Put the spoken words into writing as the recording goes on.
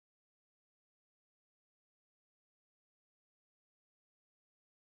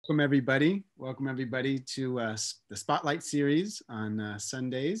Welcome everybody. Welcome everybody to the Spotlight series on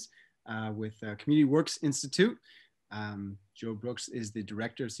Sundays with Community Works Institute. Joe Brooks is the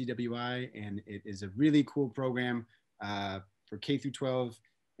director of CWI, and it is a really cool program for K through 12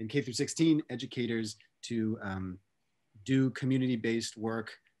 and K through 16 educators to do community-based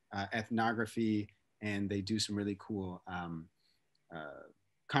work, ethnography, and they do some really cool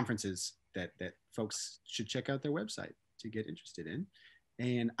conferences that folks should check out their website to get interested in.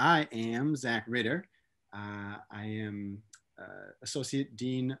 And I am Zack Ritter. I am Associate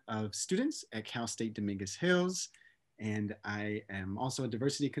Dean of Students at Cal State Dominguez Hills. And I am also a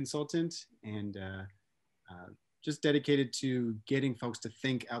diversity consultant and just dedicated to getting folks to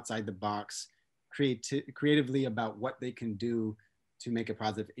think outside the box creatively about what they can do to make a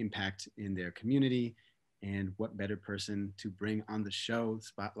positive impact in their community. And what better person to bring on the show,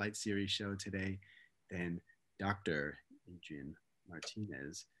 Spotlight Series show today, than Dr. Adrienne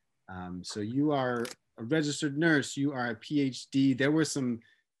Martinez. So you are a registered nurse, you are a PhD. There were some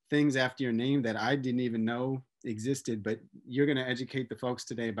things after your name that I didn't even know existed, but you're going to educate the folks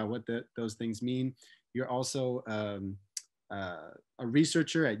today about what those things mean. You're also a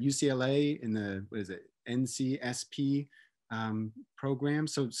researcher at UCLA in the, what is it, NCSP program.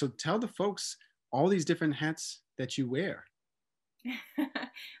 So tell the folks all these different hats that you wear.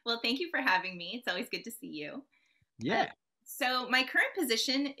 Well, thank you for having me. It's always good to see you. Yeah. So my current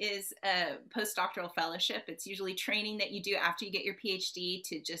position is a postdoctoral fellowship. It's usually training that you do after you get your PhD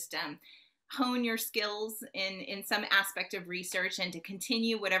to just hone your skills in some aspect of research and to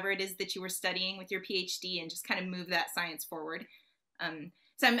continue whatever it is that you were studying with your PhD and just kind of move that science forward.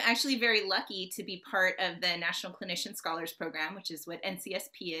 So I'm actually very lucky to be part of the National Clinician Scholars Program, which is what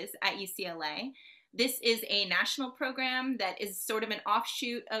NCSP is at UCLA. This is a national program that is sort of an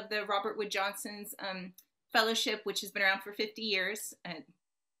offshoot of the Robert Wood Johnson's fellowship, which has been around for 50 years, a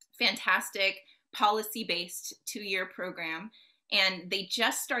fantastic policy-based 2-year program. And they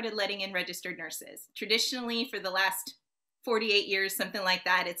just started letting in registered nurses. Traditionally, for the last 48 years, something like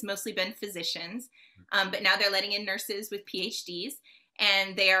that, it's mostly been physicians. But now they're letting in nurses with PhDs.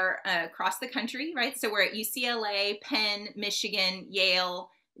 And they are across the country, right? So we're at UCLA, Penn, Michigan, Yale,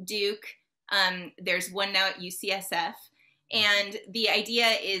 Duke. There's one now at UCSF. And the idea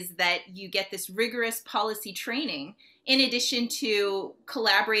is that you get this rigorous policy training in addition to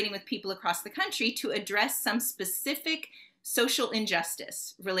collaborating with people across the country to address some specific social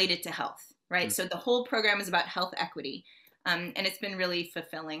injustice related to health, right? Mm-hmm. So the whole program is about health equity, and it's been really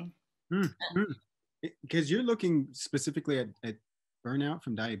fulfilling. Because you're looking specifically at burnout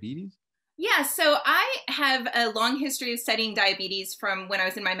from diabetes? Yeah, so I have a long history of studying diabetes from when I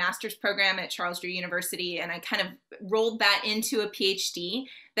was in my master's program at Charles Drew University, and I kind of rolled that into a PhD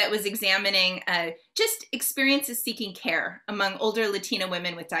that was examining just experiences seeking care among older Latina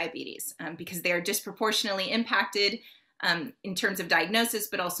women with diabetes because they are disproportionately impacted in terms of diagnosis,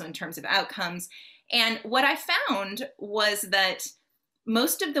 but also in terms of outcomes. And what I found was that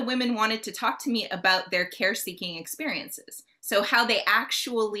most of the women wanted to talk to me about their care-seeking experiences. So how they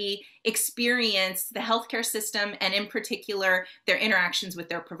actually experience the healthcare system and in particular, their interactions with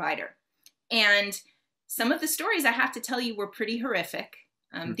their provider. And some of the stories I have to tell you were pretty horrific.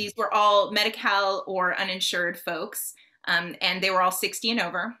 These were all Medi-Cal or uninsured folks, and they were all 60 and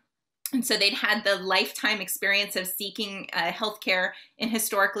over. And so they'd had the lifetime experience of seeking healthcare in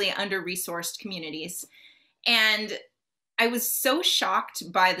historically under-resourced communities. And I was so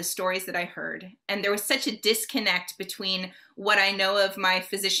shocked by the stories that I heard. And there was such a disconnect between what I know of my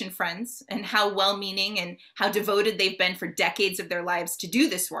physician friends and how well-meaning and how devoted they've been for decades of their lives to do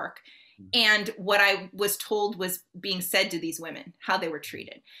this work, and what I was told was being said to these women, how they were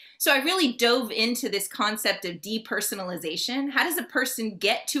treated. So I really dove into this concept of depersonalization. How does a person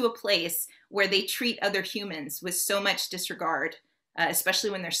get to a place where they treat other humans with so much disregard,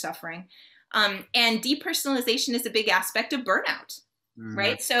 especially when they're suffering? And depersonalization is a big aspect of burnout,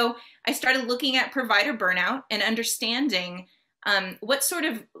 right? So I started looking at provider burnout and understanding what sort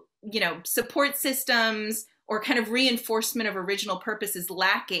of, support systems or kind of reinforcement of original purpose is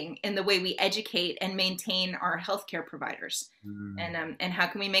lacking in the way we educate and maintain our healthcare providers, and how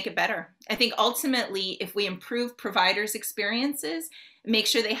can we make it better? I think ultimately, if we improve providers' experiences, make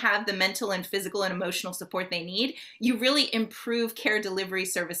sure they have the mental and physical and emotional support they need, you really improve care delivery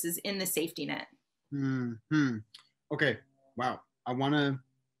services in the safety net. Okay, wow. I want to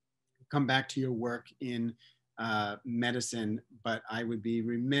come back to your work in medicine, but I would be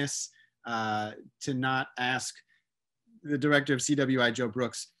remiss to not ask the director of CWI, Joe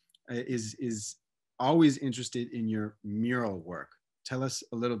Brooks, is always interested in your mural work. Tell us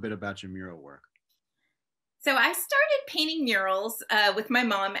a little bit about your mural work. So I started painting murals with my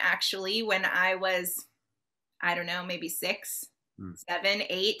mom actually when I was, I don't know, maybe 6, 7,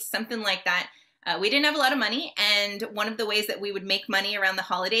 8, something like that. We didn't have a lot of money, and one of the ways that we would make money around the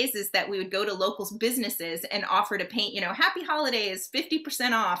holidays is that we would go to local businesses and offer to paint, happy holidays,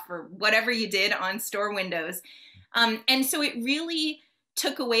 50% off, or whatever you did on store windows. And so it really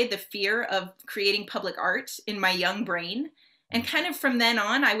took away the fear of creating public art in my young brain. And kind of from then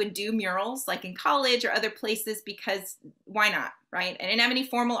on, I would do murals like in college or other places because why not, right? I didn't have any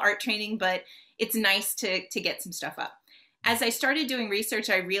formal art training, but it's nice to get some stuff up. As I started doing research,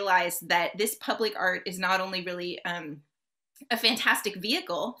 I realized that this public art is not only really a fantastic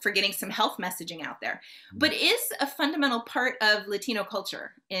vehicle for getting some health messaging out there, but is a fundamental part of Latino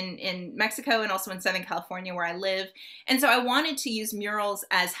culture in Mexico and also in Southern California where I live. And so I wanted to use murals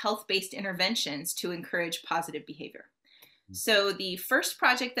as health-based interventions to encourage positive behavior. So the first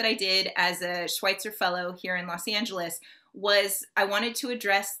project that I did as a Schweitzer Fellow here in Los Angeles was I wanted to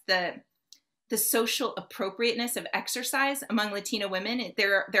address the social appropriateness of exercise among Latina women.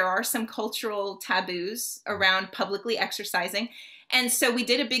 There are some cultural taboos around publicly exercising. And so we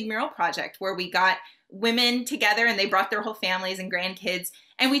did a big mural project where we got women together and they brought their whole families and grandkids.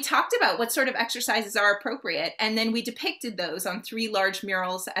 And we talked about what sort of exercises are appropriate. And then we depicted those on 3 large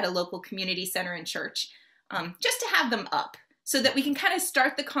murals at a local community center and church, just to have them up so that we can kind of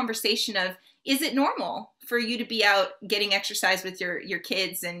start the conversation of, is it normal for you to be out getting exercise with your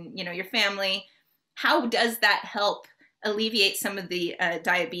kids and your family? How does that help alleviate some of the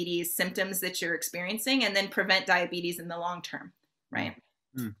diabetes symptoms that you're experiencing and then prevent diabetes in the long term, right?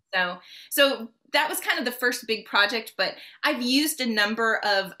 So that was kind of the first big project, but I've used a number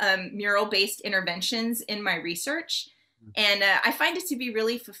of mural-based interventions in my research. And I find it to be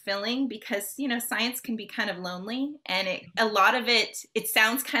really fulfilling because, science can be kind of lonely, and a lot of it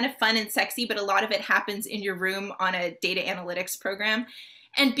sounds kind of fun and sexy, but a lot of it happens in your room on a data analytics program.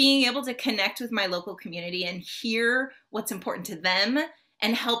 And being able to connect with my local community and hear what's important to them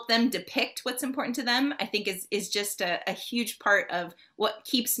and help them depict what's important to them, I think is just a huge part of what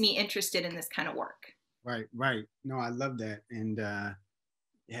keeps me interested in this kind of work. Right. No, I love that. And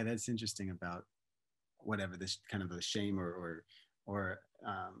yeah, that's interesting about whatever this kind of the shame or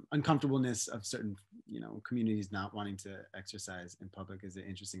uncomfortableness of certain communities not wanting to exercise in public is an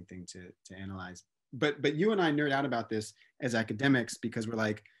interesting thing to analyze. But you and I nerd out about this as academics because we're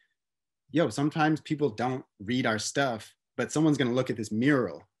like, sometimes people don't read our stuff, but someone's going to look at this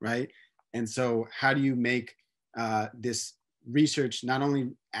mural, right? And so how do you make this research not only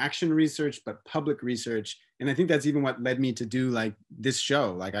action research but public research? And I think that's even what led me to do like this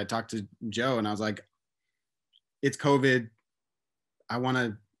show. Like I talked to Joe and I was like, it's COVID. I want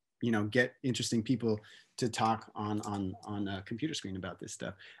to, get interesting people to talk on a computer screen about this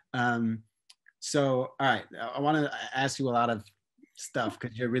stuff. So, all right, I want to ask you a lot of stuff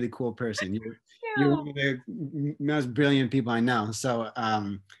because you're a really cool person. You're one of the most brilliant people I know. So,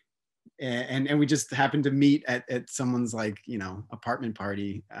 and we just happened to meet at someone's apartment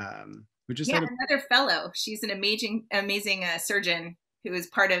party. Another fellow. She's an amazing surgeon who is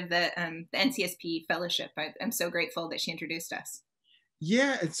part of the NCSP fellowship. I'm so grateful that she introduced us.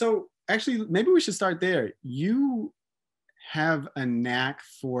 Yeah, and so actually, maybe we should start there. You have a knack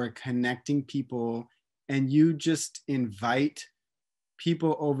for connecting people, and you just invite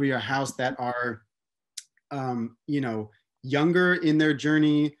people over your house that are, younger in their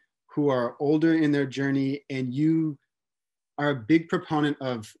journey, who are older in their journey, and you are a big proponent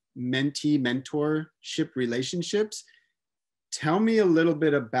of mentee-mentorship relationships. Tell me a little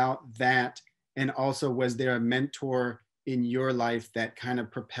bit about that. And also, was there a mentor in your life that kind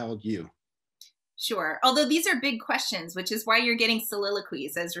of propelled you? Sure. Although these are big questions, which is why you're getting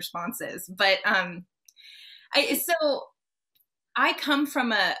soliloquies as responses. But I come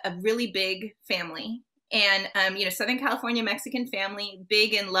from a really big family and, Southern California Mexican family,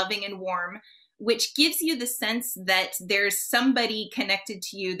 big and loving and warm, which gives you the sense that there's somebody connected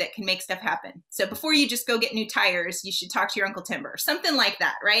to you that can make stuff happen. So before you just go get new tires, you should talk to your Uncle Timber, something like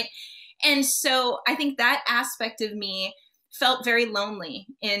that, right? And so I think that aspect of me felt very lonely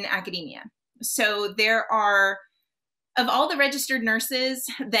in academia. So there are, of all the registered nurses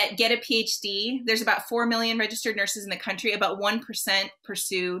that get a PhD, there's about 4 million registered nurses in the country. About 1%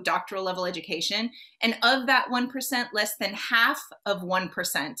 pursue doctoral level education. And of that 1%, less than half of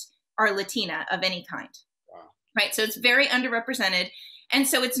 1% are Latina of any kind. Wow. Right? So it's very underrepresented. And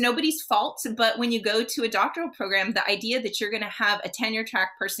so it's nobody's fault. But when you go to a doctoral program, the idea that you're going to have a tenure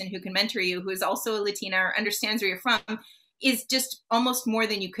track person who can mentor you, who is also a Latina or understands where you're from, is just almost more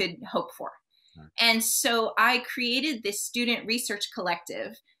than you could hope for. Right. And so I created this student research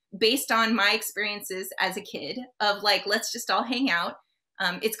collective based on my experiences as a kid of like, let's just all hang out.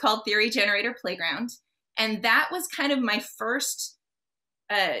 It's called Theory Generator Playground. And that was kind of my first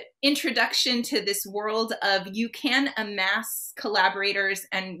introduction to this world of you can amass collaborators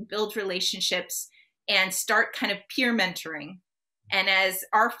and build relationships and start kind of peer mentoring. And as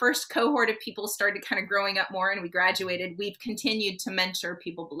our first cohort of people started kind of growing up more and we graduated, we've continued to mentor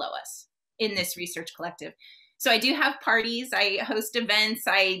people below us in this research collective. So I do have parties, I host events,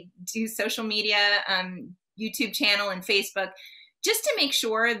 I do social media, YouTube channel and Facebook, just to make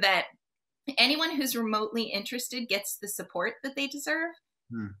sure that anyone who's remotely interested gets the support that they deserve.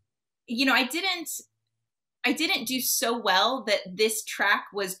 You know, I didn't do so well that this track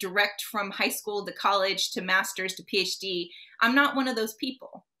was direct from high school to college to master's to PhD. I'm not one of those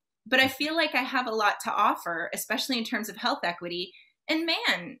people, but I feel like I have a lot to offer, especially in terms of health equity. And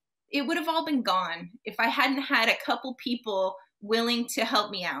man, it would have all been gone if I hadn't had a couple people willing to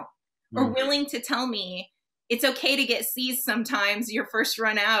help me out or willing to tell me it's okay to get C's sometimes, your first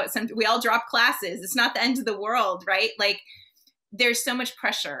run out. We all drop classes. It's not the end of the world, right? Like, there's so much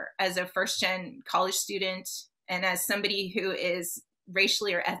pressure as a first-gen college student and as somebody who is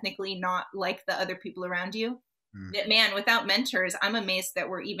racially or ethnically not like the other people around you, that, man, without mentors, I'm amazed that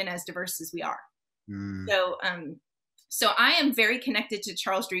we're even as diverse as we are. So I am very connected to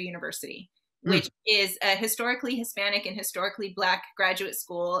Charles Drew University, which is a historically Hispanic and historically Black graduate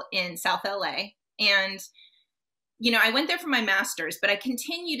school in South LA. And, you know, I went there for my master's, but I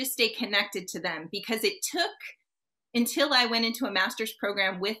continue to stay connected to them because it took until I went into a master's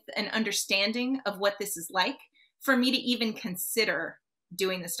program with an understanding of what this is like for me to even consider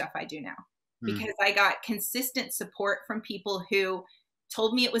doing the stuff I do now. Because I got consistent support from people who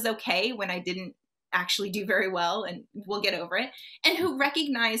told me it was okay when I didn't actually do very well, and we'll get over it, and who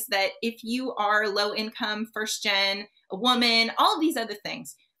recognize that if you are low income, first gen, a woman, all of these other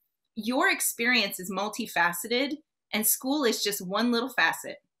things, your experience is multifaceted and school is just one little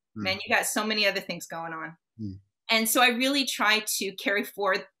facet. Man, you got so many other things going on. And so I really try to carry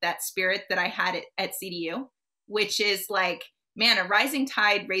forward that spirit that I had at CDU, which is like, man, a rising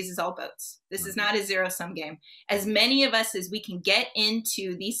tide raises all boats. This is not a zero-sum game. As many of us as we can get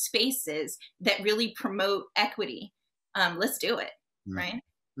into these spaces that really promote equity, let's do it, right?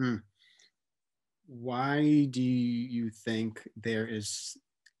 Why do you think there is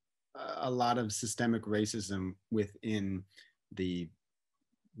a lot of systemic racism within the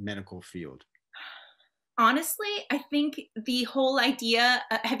medical field? Honestly, I think the whole idea,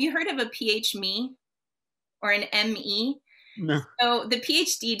 have you heard of a PhMe or an ME? No. So the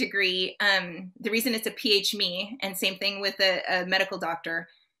PhD degree, the reason it's a PhMe, and same thing with a medical doctor,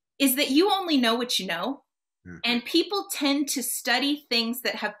 is that you only know what you know. And people tend to study things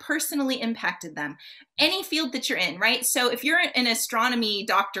that have personally impacted them. Any field that you're in, right? So if you're an astronomy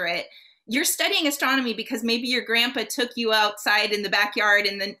doctorate, you're studying astronomy because maybe your grandpa took you outside in the backyard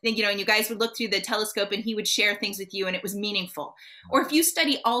and then, you know, and you guys would look through the telescope and he would share things with you and it was meaningful. Or if you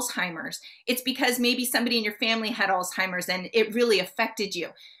study Alzheimer's, it's because maybe somebody in your family had Alzheimer's and it really affected you.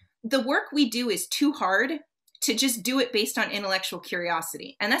 The work we do is too hard to just do it based on intellectual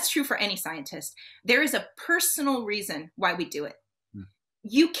curiosity. And that's true for any scientist. There is a personal reason why we do it.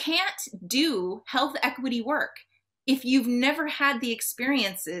 You can't do health equity work if you've never had the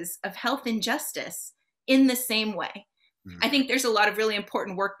experiences of health injustice in the same way. I think there's a lot of really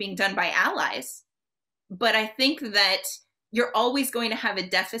important work being done by allies, but I think that you're always going to have a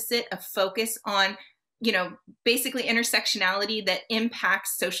deficit of focus on, you know, basically intersectionality that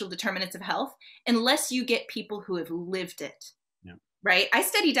impacts social determinants of health unless you get people who have lived it, right? I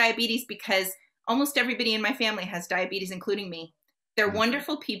study diabetes because almost everybody in my family has diabetes, including me. They're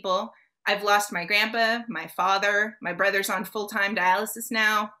wonderful people. I've lost my grandpa, my father, my brother's on full-time dialysis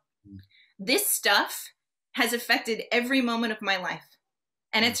now. This stuff has affected every moment of my life.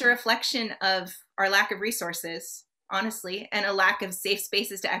 And it's a reflection of our lack of resources, honestly, and a lack of safe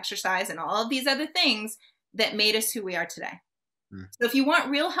spaces to exercise and all of these other things that made us who we are today. So if you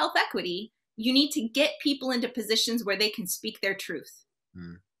want real health equity, you need to get people into positions where they can speak their truth.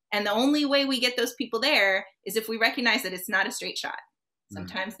 And the only way we get those people there is if we recognize that it's not a straight shot.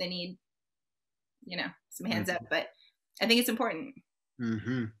 Sometimes they need, you know, some hands up, but I think it's important.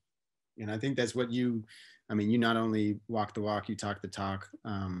 And I think that's what you not only walk the walk, you talk the talk,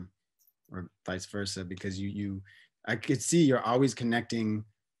 or vice versa, because I could see you're always connecting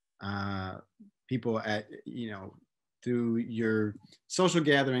people at, you know, through your social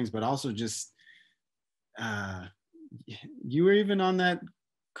gatherings, but also just, you were even on that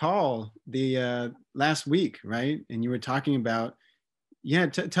call the last week, right? And you were talking about,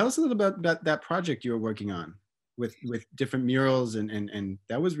 tell us a little bit about that project you were working on. with different murals, and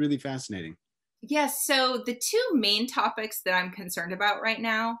that was really fascinating. Yes. So the two main topics that I'm concerned about right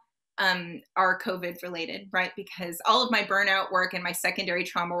now are COVID related, right? Because all of my burnout work and my secondary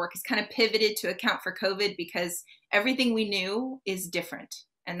trauma work is kind of pivoted to account for COVID, because everything we knew is different.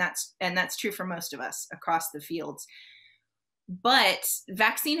 And that's true for most of us across the fields. But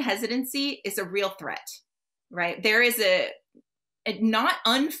vaccine hesitancy is a real threat, right? There is a not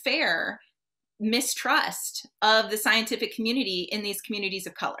unfair mistrust of the scientific community in these communities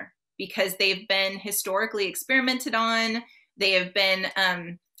of color, because they've been historically experimented on. They have been,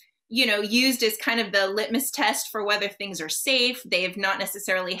 used as kind of the litmus test for whether things are safe. They have not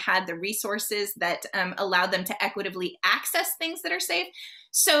necessarily had the resources that allow them to equitably access things that are safe.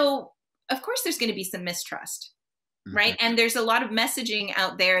 So, of course, there's going to be some mistrust, right? And there's a lot of messaging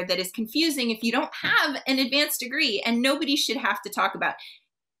out there that is confusing if you don't have an advanced degree, and nobody should have to talk about.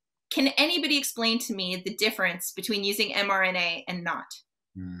 Can anybody explain to me the difference between using mRNA and not?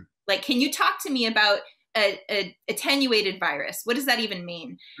 Like, can you talk to me about a attenuated virus? What does that even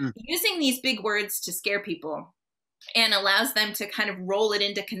mean? Using these big words to scare people and allows them to kind of roll it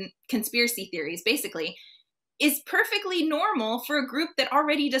into conspiracy theories, basically, is perfectly normal for a group that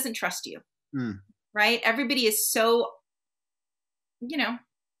already doesn't trust you, right? Everybody is so,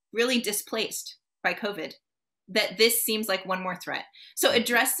 really displaced by COVID that this seems like one more threat. So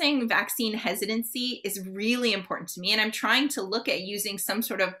addressing vaccine hesitancy is really important to me. And I'm trying to look at using some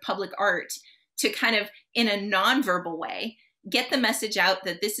sort of public art to kind of, in a nonverbal way, get the message out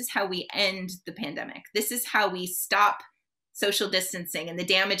that this is how we end the pandemic. This is how we stop social distancing and the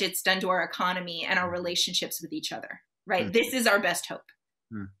damage it's done to our economy and our relationships with each other, right? This is our best hope.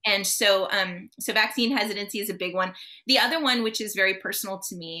 And so vaccine hesitancy is a big one. The other one, which is very personal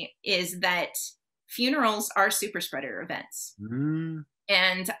to me, is that funerals are super spreader events.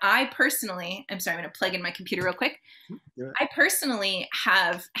 And I personally, I'm sorry, I'm going to plug in my computer real quick. I personally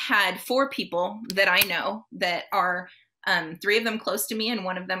have had 4 people that I know that are 3 of them close to me and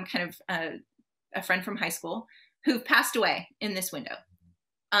one of them kind of a friend from high school, who've passed away in this window.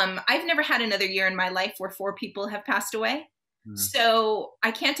 I've never had another year in my life where 4 people have passed away. So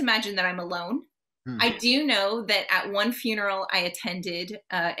I can't imagine that I'm alone. I do know that at one funeral I attended,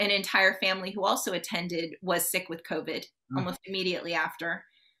 an entire family who also attended was sick with COVID almost immediately after.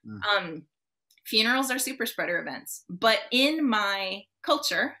 Funerals are super spreader events, but in my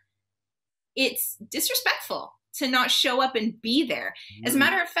culture, it's disrespectful to not show up and be there. As a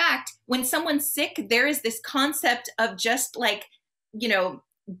matter of fact, when someone's sick, there is this concept of just like,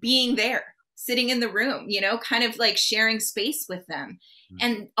 being there, sitting in the room, kind of like sharing space with them.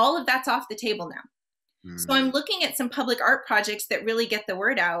 And all of that's off the table now. So I'm looking at some public art projects that really get the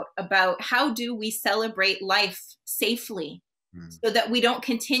word out about how do we celebrate life safely so that we don't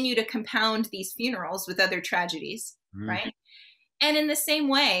continue to compound these funerals with other tragedies, right? And in the same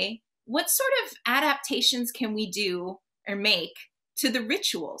way, what sort of adaptations can we do or make to the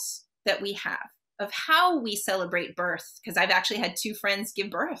rituals that we have of how we celebrate birth? Because I've actually had 2 friends give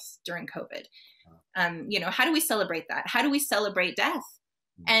birth during COVID. How do we celebrate that? How do we celebrate death?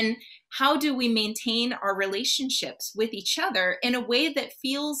 And how do we maintain our relationships with each other in a way that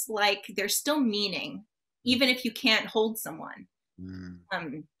feels like there's still meaning, even if you can't hold someone?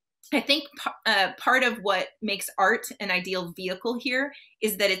 I think part of what makes art an ideal vehicle here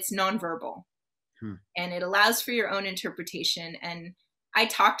is that it's nonverbal and it allows for your own interpretation. And I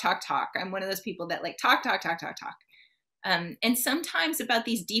talk. I'm one of those people that like talk. And sometimes about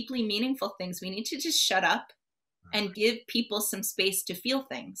these deeply meaningful things, we need to just shut up and give people some space to feel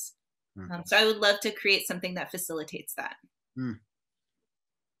things. So I would love to create something that facilitates that.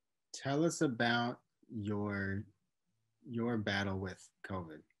 Tell us about your battle with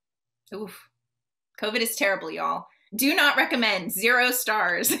COVID. Oof. COVID is terrible, y'all. Do not recommend. 0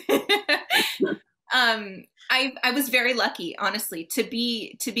 stars. I was very lucky, honestly, to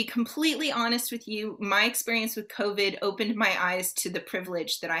be completely honest with you. My experience with COVID opened my eyes to the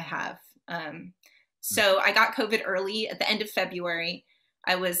privilege that I have. So I got COVID early at the end of February.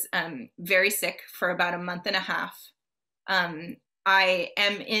 I was very sick for about a month and a half. I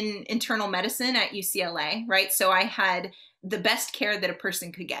am in internal medicine at UCLA, right? So I had the best care that a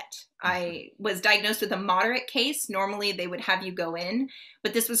person could get. I was diagnosed with a moderate case. Normally they would have you go in,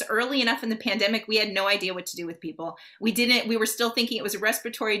 but this was early enough in the pandemic. We had no idea what to do with people. We were still thinking it was a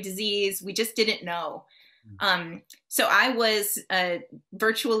respiratory disease. We just didn't know. So I was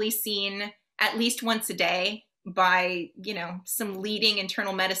virtually seen at least once a day by, some leading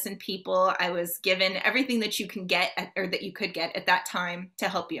internal medicine people. I was given everything that you can get or that you could get at that time to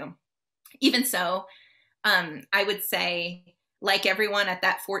help you. Even so, I would say like everyone at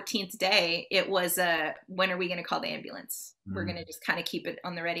that 14th day, it was when are we going to call the ambulance? We're going to just kind of keep it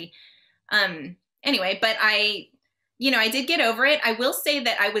on the ready. Anyway, but I did get over it. I will say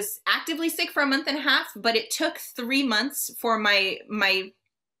that I was actively sick for a month and a half, but it took 3 months for my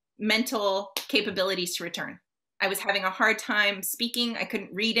mental capabilities to return. I was having a hard time speaking. I couldn't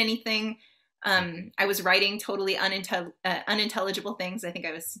read anything. I was writing totally unintelligible things. I think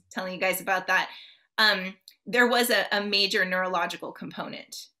I was telling you guys about that. There was a major neurological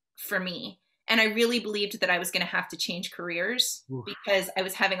component for me. And I really believed that I was going to have to change careers because I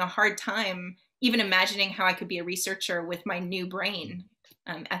was having a hard time even imagining how I could be a researcher with my new brain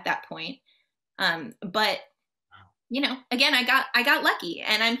at that point. But, again, I got lucky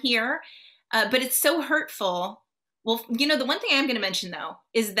and I'm here, but it's so hurtful. Well, the one thing I'm going to mention, though,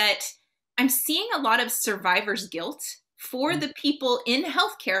 is that I'm seeing a lot of survivor's guilt for the people in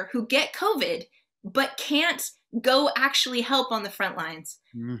healthcare who get COVID, but can't go actually help on the front lines.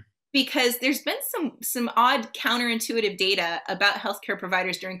 Because there's been some odd counterintuitive data about healthcare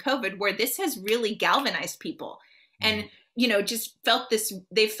providers during COVID where this has really galvanized people and, just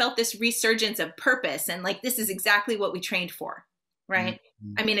they've felt this resurgence of purpose and like, this is exactly what we trained for. Right.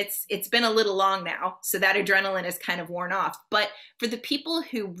 I mean, it's been a little long now, so that adrenaline is kind of worn off. But for the people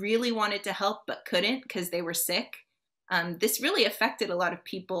who really wanted to help but couldn't because they were sick, this really affected a lot of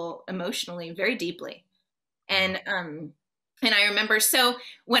people emotionally very deeply. And I remember, so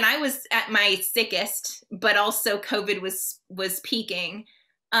when I was at my sickest, but also COVID was peaking,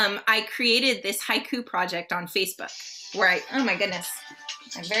 I created this haiku project on Facebook where oh my goodness,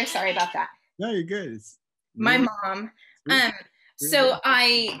 I'm very sorry about that. No, you're good. It's my mom. So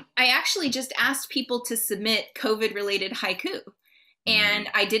I actually just asked people to submit COVID related haiku. And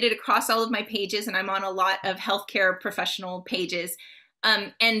I did it across all of my pages, and I'm on a lot of healthcare professional pages.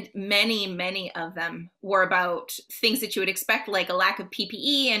 And many, many of them were about things that you would expect, like a lack of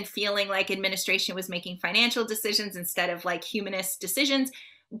PPE and feeling like administration was making financial decisions instead of like humanist decisions.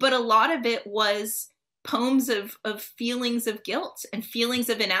 But a lot of it was poems of feelings of guilt and feelings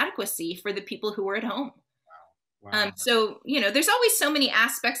of inadequacy for the people who were at home. Wow. So, there's always so many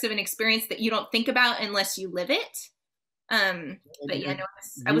aspects of an experience that you don't think about unless you live it. But yeah, no,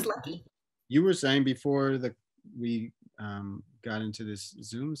 I was lucky. You were saying before we got into this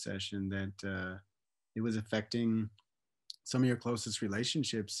Zoom session that it was affecting some of your closest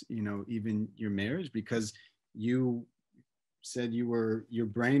relationships, even your marriage, because you said your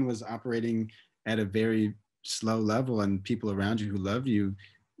brain was operating at a very slow level and people around you who love you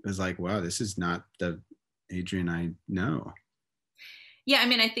was like, wow, this is not the Adrienne I know. Yeah, I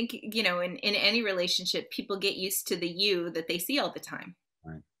mean, I think, in any relationship, people get used to the you that they see all the time.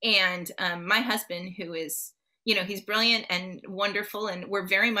 Right. And my husband, who is, he's brilliant and wonderful, and we're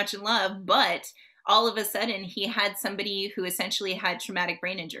very much in love, but all of a sudden he had somebody who essentially had traumatic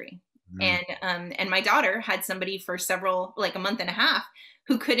brain injury. And my daughter had somebody for a month and a half,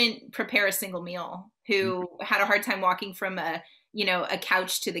 who couldn't prepare a single meal, who had a hard time walking from a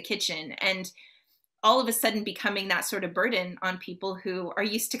couch to the kitchen. And all of a sudden becoming that sort of burden on people who are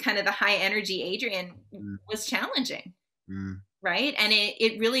used to kind of the high energy Adrienne was challenging. Right. And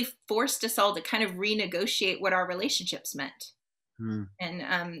it really forced us all to kind of renegotiate what our relationships meant. And,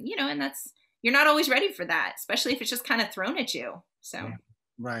 and that's, you're not always ready for that, especially if it's just kind of thrown at you. So.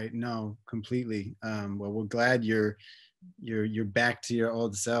 Right. No, completely. Well, we're glad you're back to your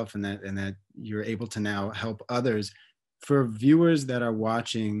old self and that you're able to now help others. For viewers that are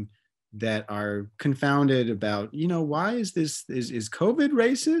watching that are confounded about, why is this, is COVID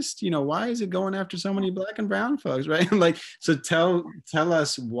racist? Why is it going after so many Black and brown folks, right? So tell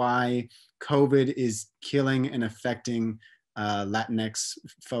us why COVID is killing and affecting Latinx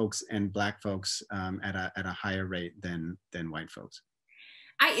folks and Black folks at a higher rate than white folks.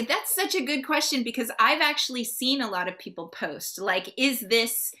 That's such a good question, because I've actually seen a lot of people post, like, is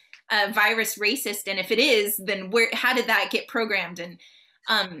this virus racist? And if it is, then how did that get programmed? And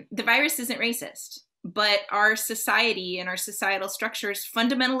the virus isn't racist, but our society and our societal structures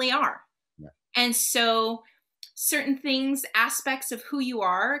fundamentally are. Yeah. And so certain things, aspects of who you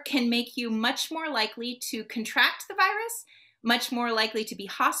are, can make you much more likely to contract the virus, much more likely to be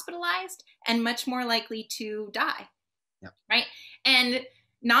hospitalized, and much more likely to die. Yeah. Right? And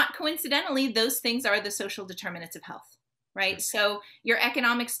not coincidentally, those things are the social determinants of health. Right? So your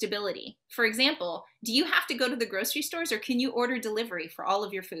economic stability, for example, do you have to go to the grocery stores, or can you order delivery for all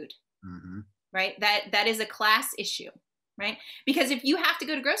of your food? Right? That is a class issue, right? Because if you have to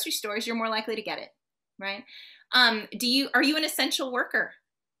go to grocery stores, you're more likely to get it, right? Are you an essential worker?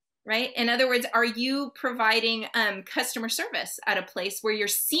 Right? In other words, are you providing customer service at a place where you're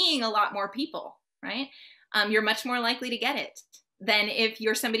seeing a lot more people, right? you're much more likely to get it than if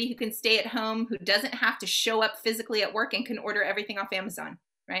you're somebody who can stay at home, who doesn't have to show up physically at work and can order everything off Amazon,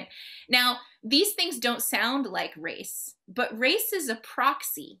 right? Now, these things don't sound like race, but race is a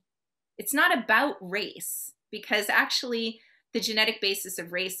proxy. It's not about race, because actually the genetic basis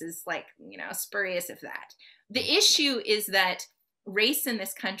of race is like, spurious if that. The issue is that race in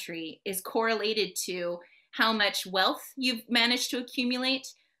this country is correlated to how much wealth you've managed to accumulate,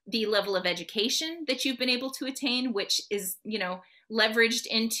 the level of education that you've been able to attain, which is, leveraged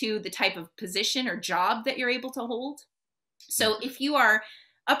into the type of position or job that you're able to hold. So if you are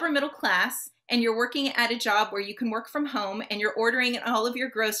upper middle class and you're working at a job where you can work from home and you're ordering all of your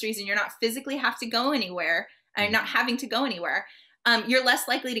groceries and you're not physically have to go anywhere, not having to go anywhere, you're less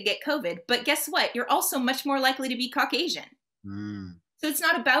likely to get COVID. But guess what? You're also much more likely to be Caucasian. So it's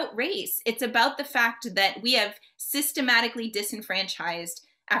not about race. It's about the fact that we have systematically disenfranchised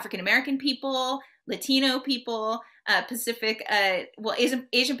African-American people, Latino people, Asian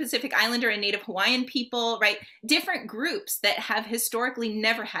Pacific Islander and Native Hawaiian people, right? Different groups that have historically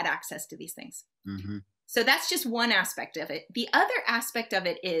never had access to these things. So that's just one aspect of it. The other aspect of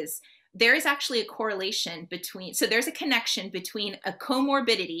it is there is actually a correlation between, so there's a connection between a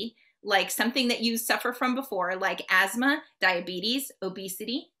comorbidity, like something that you suffer from before, like asthma, diabetes,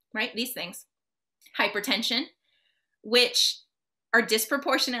 obesity, right? These things, hypertension, which are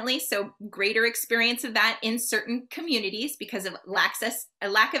disproportionately, so greater experience of that in certain communities because of a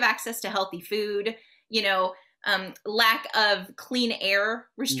lack of access to healthy food, lack of clean air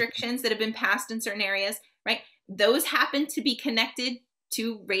restrictions that have been passed in certain areas, right? Those happen to be connected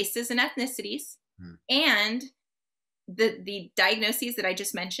to races and ethnicities. And the diagnoses that I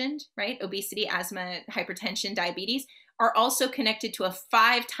just mentioned, right? Obesity, asthma, hypertension, diabetes, are also connected to a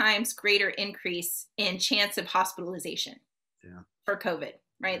 5 times greater increase in chance of hospitalization for COVID,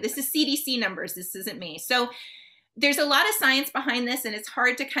 right? This is CDC numbers. This isn't me. So there's a lot of science behind this, and it's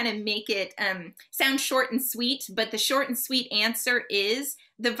hard to kind of make it sound short and sweet, but the short and sweet answer is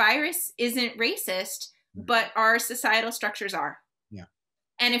the virus isn't racist, but our societal structures are.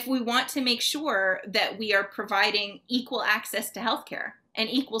 And if we want to make sure that we are providing equal access to healthcare and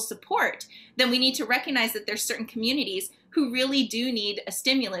equal support, then we need to recognize that there's certain communities who really do need a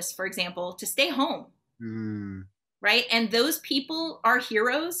stimulus, for example, to stay home, right? And those people are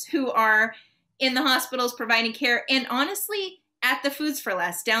heroes who are in the hospitals providing care, and honestly, at the Foods for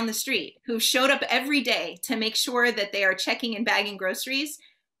Less down the street, who showed up every day to make sure that they are checking and bagging groceries.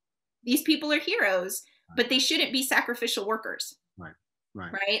 These people are heroes, but they shouldn't be sacrificial workers.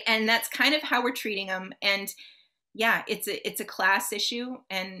 Right. And that's kind of how we're treating them. And yeah, it's a class issue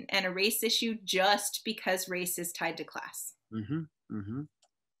and a race issue just because race is tied to class.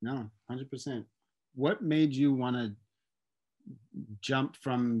 No, 100%. What made you want to jump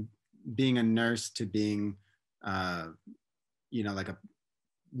from being a nurse to being, like a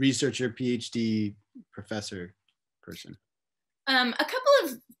researcher, PhD, professor person? A couple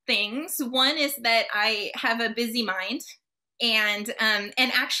of things. One is that I have a busy mind. And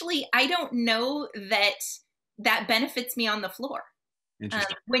actually, I don't know that benefits me on the floor.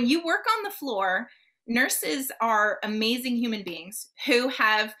 When you work on the floor, nurses are amazing human beings who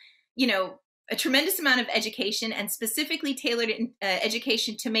have, a tremendous amount of education and specifically tailored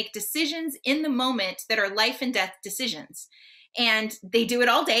education to make decisions in the moment that are life and death decisions. And they do it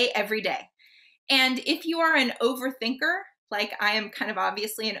all day, every day. And if you are an overthinker, like I am kind of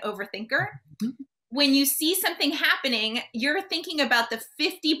obviously an overthinker, when you see something happening, you're thinking about the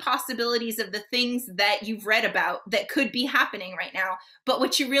 50 possibilities of the things that you've read about that could be happening right now. But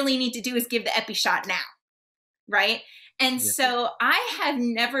what you really need to do is give the epi shot now, right? And so I have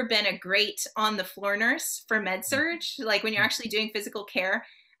never been a great on the floor nurse for med surg. Like when you're actually doing physical care,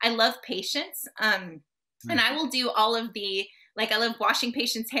 I love patients. And I will do all of the, like I love washing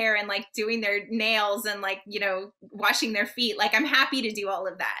patients' hair and like doing their nails and like, washing their feet. Like I'm happy to do all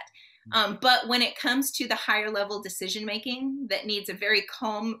of that. But when it comes to the higher level decision making that needs a very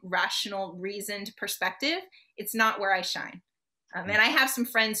calm, rational, reasoned perspective, it's not where I shine. And I have some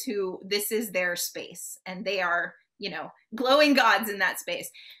friends who this is their space and they are, glowing gods in that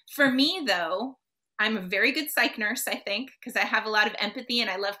space. For me, though, I'm a very good psych nurse, I think, because I have a lot of empathy and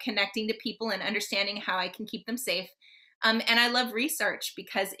I love connecting to people and understanding how I can keep them safe. And I love research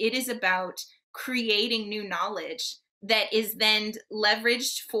because it is about creating new knowledge that is then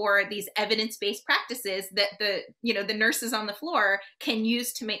leveraged for these evidence-based practices that the nurses on the floor can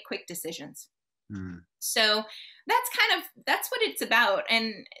use to make quick decisions. So that's what it's about.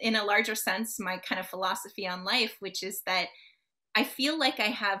 And in a larger sense, my kind of philosophy on life, which is that I feel like I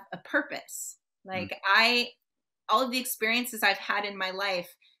have a purpose. Like all of the experiences I've had in my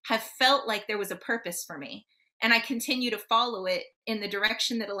life have felt like there was a purpose for me. And I continue to follow it in the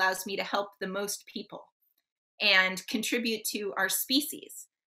direction that allows me to help the most people and contribute to our species,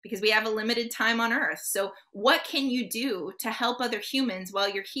 because we have a limited time on Earth. So what can you do to help other humans while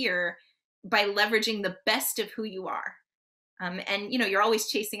you're here by leveraging the best of who you are? And you're always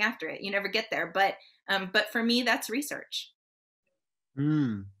chasing after it. You never get there. But for me, that's research.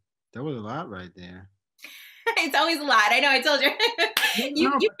 That was a lot right there. It's always a lot. I know. I told you.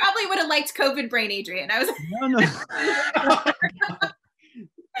 No, you probably would have liked COVID brain, Adrienne. I was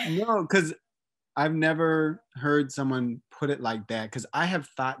no, because I've never heard someone put it like that. Because I have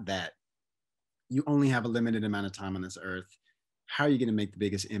thought that you only have a limited amount of time on this earth. How are you going to make the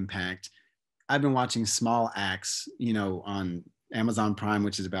biggest impact? I've been watching Small Acts, on Amazon Prime,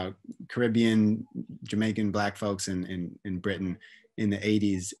 which is about Caribbean, Jamaican Black folks in Britain in the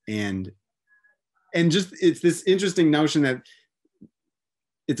 80s. And just, it's this interesting notion that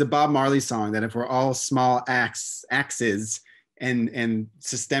it's a Bob Marley song, that if we're all small axes and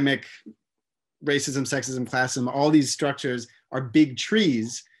systemic racism, sexism, classism, all these structures are big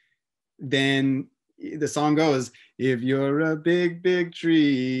trees, then the song goes, if you're a big, big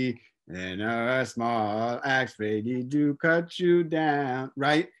tree, then a small axe ready to cut you down,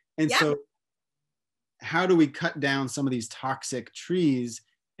 right? And so how do we cut down some of these toxic trees?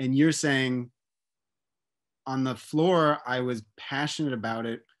 And you're saying, on the floor, I was passionate about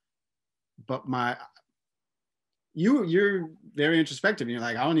it, but you're very introspective. And you're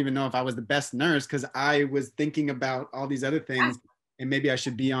like, I don't even know if I was the best nurse, because I was thinking about all these other things, and maybe I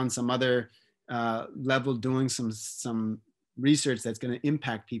should be on some other level doing some research that's going to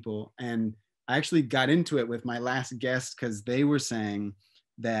impact people. And I actually got into it with my last guest, because they were saying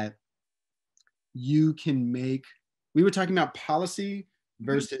that we were talking about policy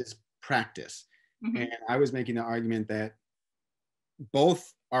versus practice. And I was making the argument that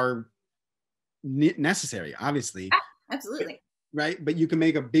both are necessary, obviously. Yeah, absolutely. Right? But you can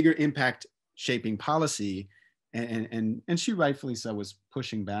make a bigger impact shaping policy. And she rightfully so was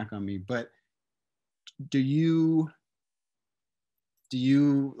pushing back on me. But do you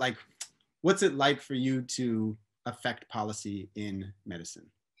like, what's it like for you to affect policy in medicine?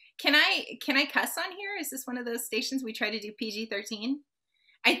 Can I cuss on here? Is this one of those stations we try to do PG-13?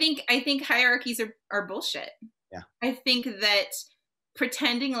 I think hierarchies are bullshit. Yeah. I think that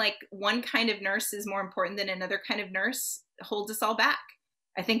pretending like one kind of nurse is more important than another kind of nurse holds us all back.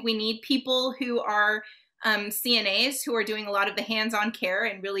 I think we need people who are CNAs, who are doing a lot of the hands-on care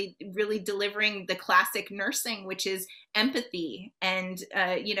and really, really delivering the classic nursing, which is empathy and,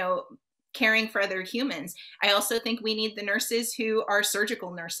 caring for other humans. I also think we need the nurses who are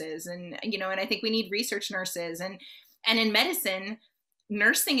surgical nurses, and I think we need research nurses, and in medicine,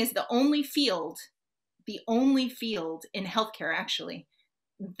 nursing is the only field in healthcare, actually,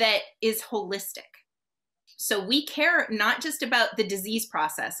 that is holistic. So we care not just about the disease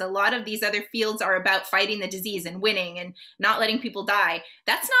process. A lot of these other fields are about fighting the disease and winning and not letting people die.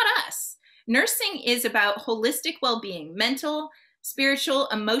 That's not us. Nursing is about holistic well-being, mental, spiritual,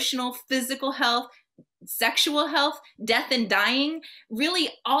 emotional, physical health, sexual health, death and dying. Really,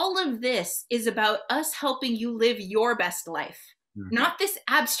 all of this is about us helping you live your best life. Not this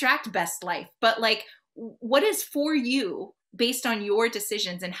abstract best life, but like, what is for you based on your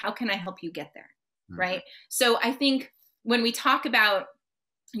decisions, and how can I help you get there? Right? So I think when we talk about,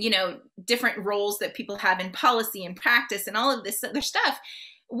 different roles that people have in policy and practice and all of this other stuff,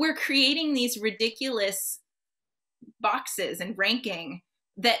 we're creating these ridiculous boxes and ranking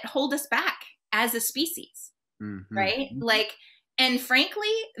that hold us back as a species, right? Like, and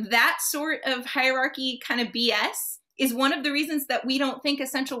frankly, that sort of hierarchy kind of BS is one of the reasons that we don't think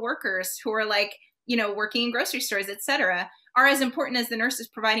essential workers who are like, working in grocery stores, et cetera, are as important as the nurses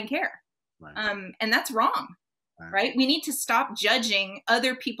providing care. Right. And that's wrong, right? We need to stop judging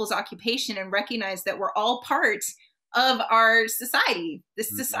other people's occupation and recognize that we're all part of our society, this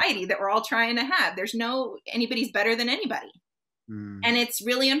society that we're all trying to have. There's anybody's better than anybody. And it's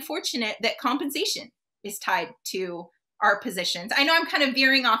really unfortunate that compensation is tied to our positions. I know I'm kind of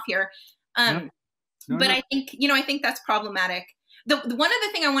veering off here. But I think that's problematic. The one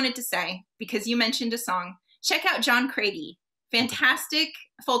other thing I wanted to say, because you mentioned a song, check out John Craigie, fantastic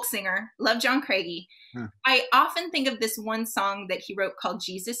folk singer. Love John Craigie. I often think of this one song that he wrote called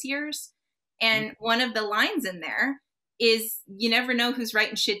Jesus Years. And one of the lines in there is, you never know who's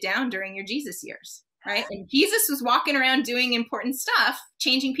writing shit down during your Jesus years, right? And Jesus was walking around doing important stuff,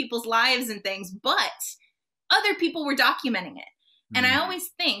 changing people's lives and things, but other people were documenting it. And I always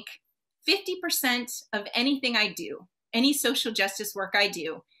think 50% of anything I do, any social justice work I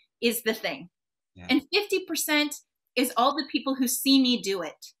do, is the thing. Yeah. And 50% is all the people who see me do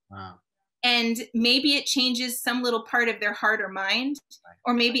it. Wow. And maybe it changes some little part of their heart or mind,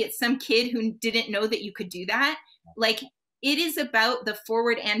 or maybe it's some kid who didn't know that you could do that. Like, it is about the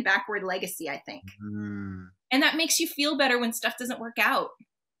forward and backward legacy, I think. Mm. And that makes you feel better when stuff doesn't work out.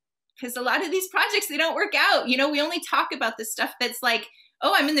 Because a lot of these projects, they don't work out. You know, we only talk about the stuff that's like,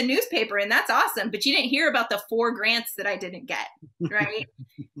 oh, I'm in the newspaper and that's awesome. But you didn't hear about the 4 grants that I didn't get, right?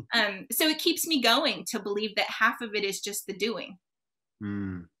 So it keeps me going to believe that half of it is just the doing.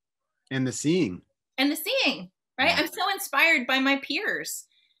 Mm. And the seeing. And the seeing, right? I'm so inspired by my peers.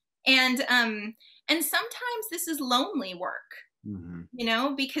 And sometimes this is lonely work, you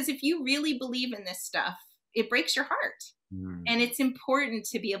know, because if you really believe in this stuff, it breaks your heart. And it's important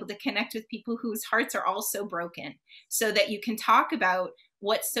to be able to connect with people whose hearts are also broken so that you can talk about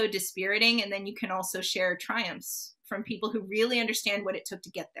what's so dispiriting, and then you can also share triumphs from people who really understand what it took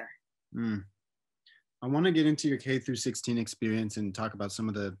to get there. I want to get into your K through 16 experience and talk about some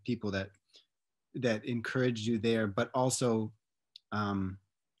of the people that encouraged you there, but also, well,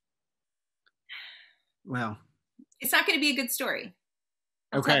 it's not going to be a good story.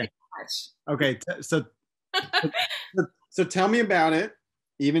 Okay. So tell me about it,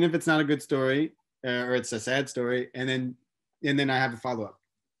 even if it's not a good story or it's a sad story, and then I have a follow-up.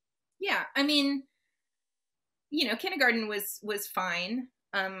 Yeah, I mean, you know, kindergarten was fine.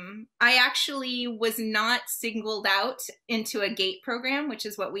 I actually was not singled out into a GATE program, which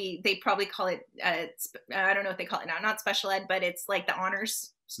is what they probably call it. I don't know what they call it now, not special ed, but it's like the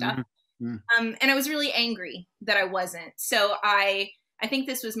honors stuff. And I was really angry that I wasn't. So I think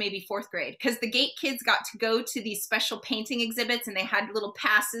this was maybe 4th grade, because the GATE kids got to go to these special painting exhibits and they had little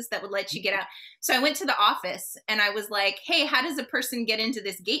passes that would let you get out. So I went to the office and I was like, hey, how does a person get into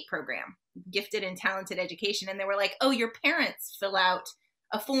this GATE program, gifted and talented education? And they were like, oh, your parents fill out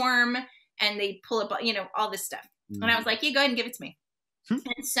a form and they pull up, you know, all this stuff. And I was like, yeah, go ahead and give it to me.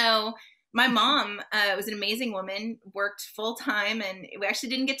 And so my mom was an amazing woman, worked full time, and we actually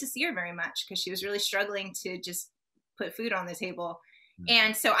didn't get to see her very much because she was really struggling to just put food on the table.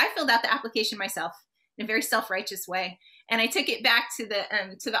 And so I filled out the application myself in a very self-righteous way. And I took it back to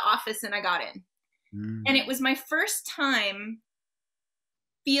the office and I got in. And it was my first time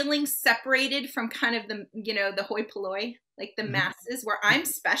feeling separated from kind of the, you know, the hoi polloi, like the masses, where I'm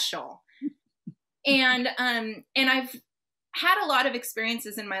special. And I've had a lot of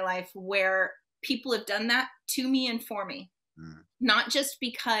experiences in my life where people have done that to me and for me, not just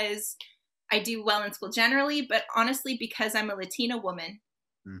because I do well in school generally, but honestly, because I'm a Latina woman.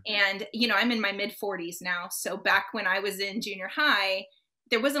 And, you know, I'm in my mid 40s now. So back when I was in junior high,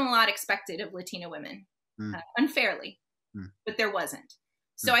 there wasn't a lot expected of Latina women, unfairly, but there wasn't.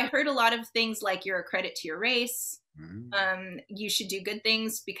 So I heard a lot of things like, you're a credit to your race. You should do good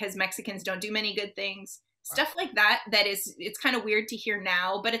things because Mexicans don't do many good things. Stuff like that. It's kind of weird to hear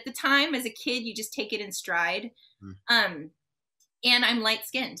now, but at the time as a kid, you just take it in stride. And I'm light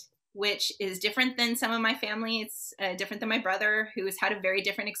skinned, which is different than some of my family. It's different than my brother, who has had a very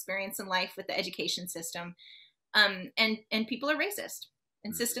different experience in life with the education system. And people are racist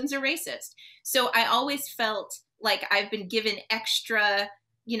and systems are racist. So I always felt like I've been given extra,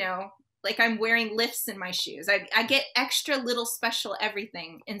 you know, like I'm wearing lifts in my shoes. I get extra little special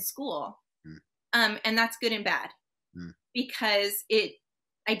everything in school. And that's good and bad because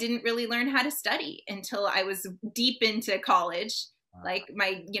I didn't really learn how to study until I was deep into college. Like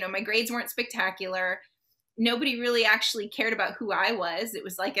my grades weren't spectacular. Nobody really actually cared about who I was. It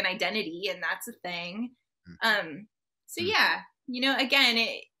was like an identity, and that's a thing. So yeah, you know, again,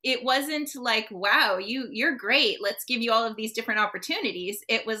 it wasn't like, wow, you're great, let's give you all of these different opportunities.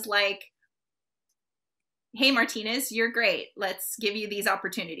 It was like, hey, Martinez, you're great, let's give you these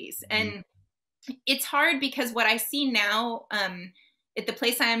opportunities. And it's hard because what I see now at the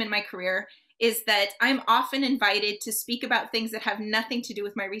place I am in my career is that I'm often invited to speak about things that have nothing to do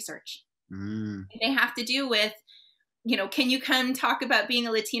with my research. They have to do with, you know, can you come talk about being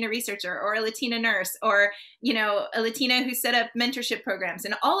a Latina researcher or a Latina nurse or, you know, a Latina who set up mentorship programs,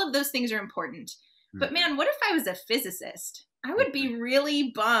 and all of those things are important. But man, what if I was a physicist? I would be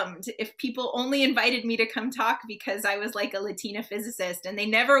really bummed if people only invited me to come talk because I was like a Latina physicist and they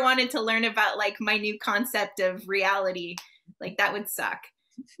never wanted to learn about like my new concept of reality. Like that would suck.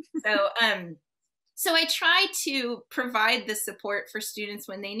 So I try to provide the support for students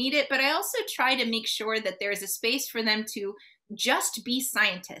when they need it, but I also try to make sure that there's a space for them to just be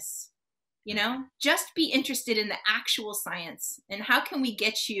scientists, you know, just be interested in the actual science. And how can we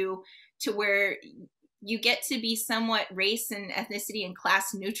get you to where you get to be somewhat race and ethnicity and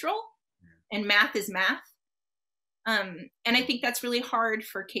class neutral, and math is math. And I think that's really hard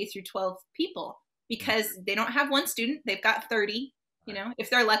for K through 12 people because they don't have one student, they've got 30, you know, if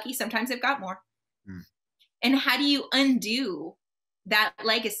they're lucky, sometimes they've got more. Mm. And how do you undo that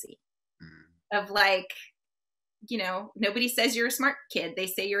legacy of like, you know, nobody says you're a smart kid. They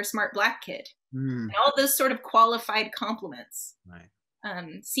say you're a smart Black kid. And all those sort of qualified compliments.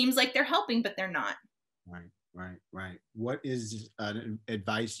 Right. Seems like they're helping, but they're not. Right. What is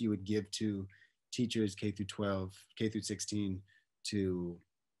advice you would give to teachers K through 12, K through 16 to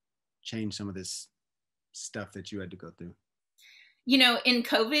change some of this stuff that you had to go through? You know, in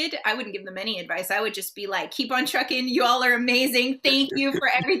COVID, I wouldn't give them any advice. I would just be like, keep on trucking. You all are amazing. Thank you for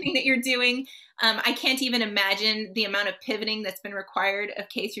everything that you're doing. I can't even imagine the amount of pivoting that's been required of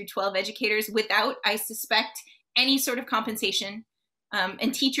K through 12 educators without, I suspect, any sort of compensation.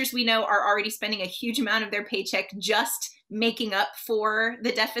 And teachers we know are already spending a huge amount of their paycheck just making up for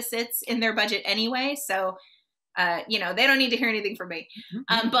the deficits in their budget anyway. So, you know, they don't need to hear anything from me.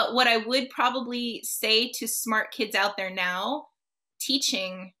 But what I would probably say to smart kids out there now,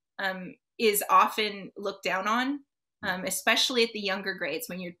 teaching is often looked down on, especially at the younger grades.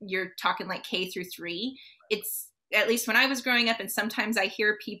 When you're talking like K through 3, it's, at least when I was growing up, and sometimes I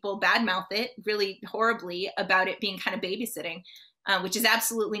hear people badmouth it really horribly about it being kind of babysitting, which is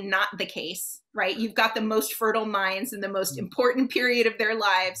absolutely not the case, right? You've got the most fertile minds in the most important period of their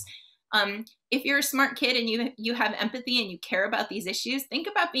lives. If you're a smart kid and you have empathy and you care about these issues, think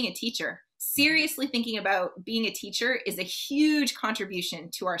about being a teacher. Seriously thinking about being a teacher is a huge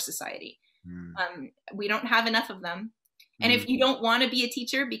contribution to our society. We don't have enough of them. And if you don't want to be a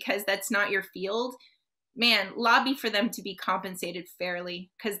teacher because that's not your field, man, lobby for them to be compensated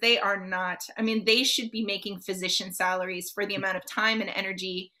fairly, because they are not. I mean, they should be making physician salaries for the amount of time and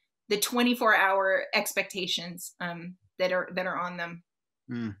energy, the 24-hour expectations that are on them.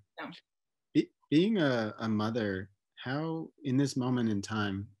 So. Being a mother, how in this moment in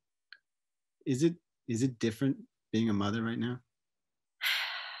time, is it different being a mother right now?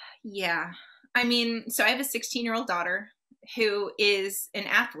 Yeah. I mean, so I have a 16-year-old daughter who is an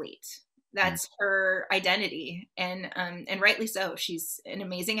athlete. That's her identity. And rightly so. She's an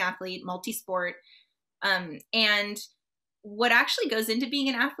amazing athlete, multi-sport. And what actually goes into being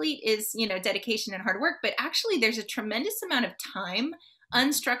an athlete is, you know, dedication and hard work, but actually there's a tremendous amount of time,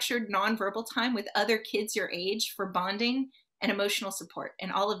 unstructured, nonverbal time with other kids your age for bonding and emotional support.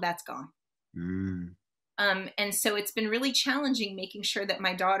 And all of that's gone. And so it's been really challenging making sure that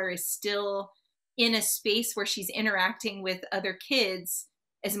my daughter is still in a space where she's interacting with other kids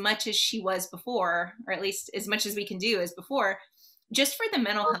as much as she was before, or at least as much as we can do as before, just for the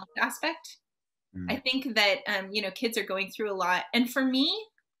mental health aspect. I think that, you know, kids are going through a lot. And for me,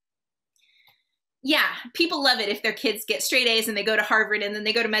 yeah, people love it if their kids get straight A's and they go to Harvard and then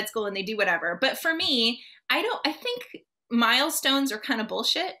they go to med school and they do whatever. But for me, I think milestones are kind of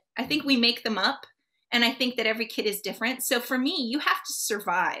bullshit. I think we make them up. And I think that every kid is different. So for me, you have to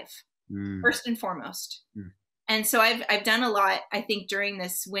survive first and foremost. And so I've done a lot, I think, during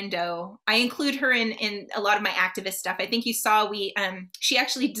this window. I include her in a lot of my activist stuff. I think you saw she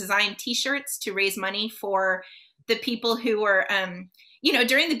actually designed T-shirts to raise money for the people who were, you know,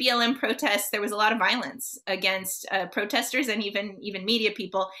 during the BLM protests, there was a lot of violence against protesters and even media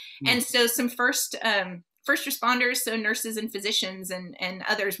people. And so some first responders, so nurses and physicians and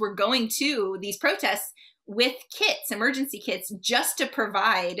others, were going to these protests with kits, emergency kits, just to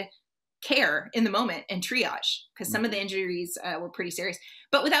provide care in the moment and triage, because some of the injuries were pretty serious,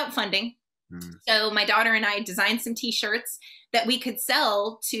 but without funding. So my daughter and I designed some T-shirts that we could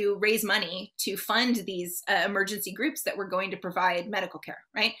sell to raise money to fund these emergency groups that were going to provide medical care,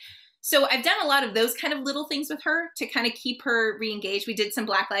 right? So I've done a lot of those kind of little things with her to kind of keep her re-engaged. We did some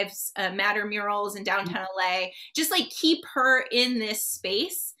Black Lives Matter murals in downtown LA, just like keep her in this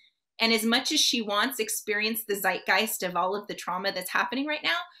space. And as much as she wants, experience the zeitgeist of all of the trauma that's happening right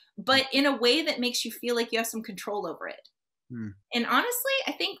now, but in a way that makes you feel like you have some control over it. And honestly,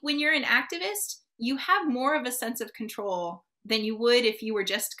 I think when you're an activist, you have more of a sense of control than you would if you were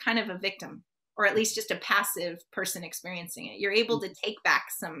just kind of a victim, or at least just a passive person experiencing it. You're able to take back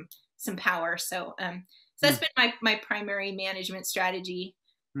some power. So that's been my primary management strategy.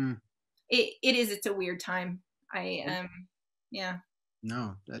 It's a weird time. Yeah.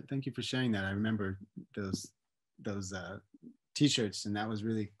 No, thank you for sharing that. I remember those T-shirts, and that was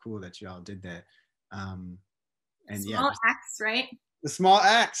really cool that you all did that. And small acts, right? The small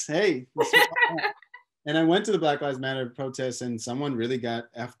acts. Hey. And I went to the Black Lives Matter protests, and someone really got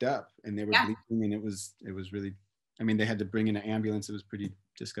effed up, and they were bleeding, and it was really. I mean, they had to bring in an ambulance. It was pretty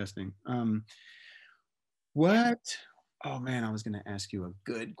disgusting. What? Oh man, I was going to ask you a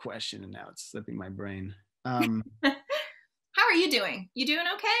good question, and now it's slipping my brain. How are you doing? You doing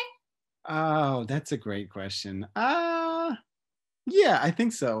okay? Oh, that's a great question. Yeah, I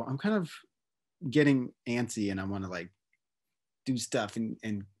think so. I'm kind of getting antsy and I want to like do stuff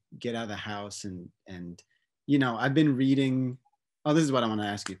and get out of the house and I've been reading. Oh, this is what I want to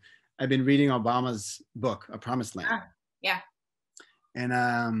ask you. I've been reading Obama's book, A Promised Land. Ah, yeah.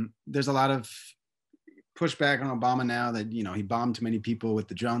 And there's a lot of pushback on Obama now that he bombed too many people with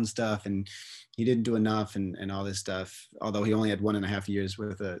the drone stuff and he didn't do enough and all this stuff. Although he only had 1.5 years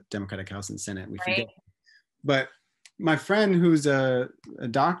with a Democratic House and Senate, we Right. forget. But my friend who's a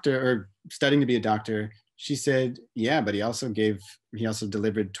doctor or studying to be a doctor, she said, yeah, but he also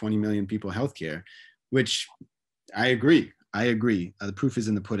delivered 20 million people health care, which I agree. The proof is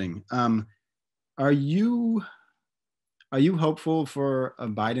in the pudding. Are you hopeful for a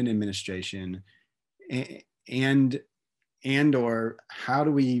Biden administration, and or how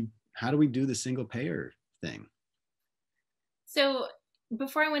do we do the single payer thing? So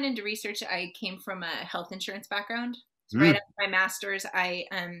before I went into research, I came from a health insurance background. So right after my master's, I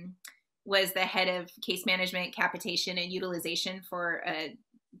was the head of case management, capitation, and utilization for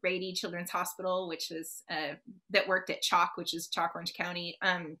Rady Children's Hospital, which was that worked at Chalk, which is Chalk, Orange County.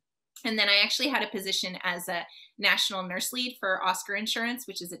 And then I actually had a position as a national nurse lead for Oscar Insurance,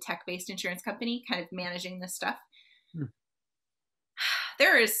 which is a tech-based insurance company, kind of managing this stuff.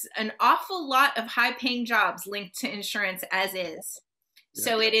 There is an awful lot of high-paying jobs linked to insurance as is. Yeah.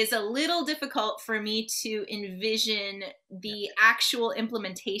 So it is a little difficult for me to envision the actual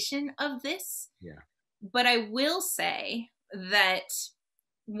implementation of this. Yeah. But I will say that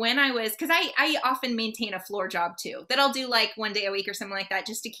when I was, because I often maintain a floor job too, that I'll do like 1 day a week or something like that,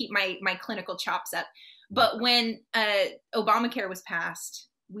 just to keep my clinical chops up. But when Obamacare was passed,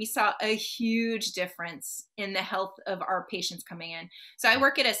 we saw a huge difference in the health of our patients coming in. So I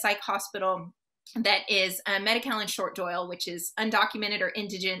work at a psych hospital that is Medi-Cal and Short Doyle, which is undocumented or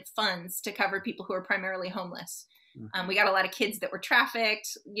indigent funds to cover people who are primarily homeless. We got a lot of kids that were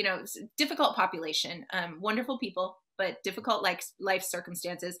trafficked, difficult population, wonderful people, but difficult life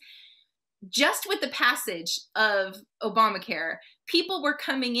circumstances. Just with the passage of Obamacare, people were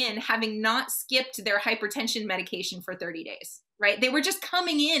coming in having not skipped their hypertension medication for 30 days, right? They were just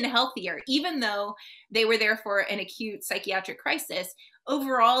coming in healthier, even though they were there for an acute psychiatric crisis.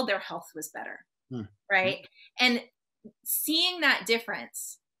 Overall, their health was better, right? And seeing that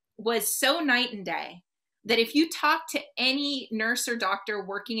difference was so night and day that if you talk to any nurse or doctor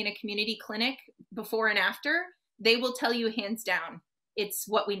working in a community clinic before and after, they will tell you hands down, it's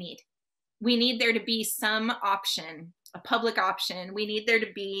what we need. We need there to be some option, a public option. We need there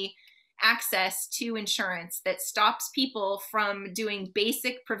to be access to insurance that stops people from doing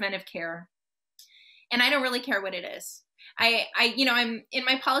basic preventive care. And I don't really care what it is. I'm in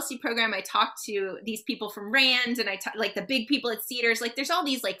my policy program. I talk to these people from RAND and I talk like the big people at Cedars. Like there's all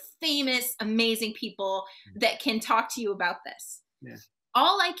these like famous, amazing people that can talk to you about this. Yeah.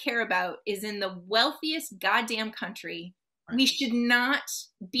 All I care about is in the wealthiest goddamn country, we should not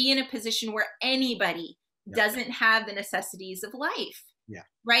be in a position where anybody doesn't have the necessities of life. Yeah.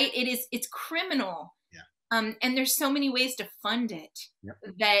 Right? It's criminal. Yeah. And there's so many ways to fund it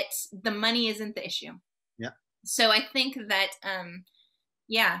that the money isn't the issue. Yeah. So I think that,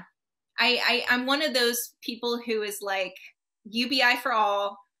 I'm one of those people who is like UBI for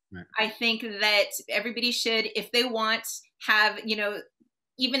all. Right. I think that everybody should, if they want, have,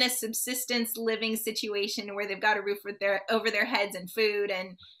 even a subsistence living situation where they've got a roof over their heads and food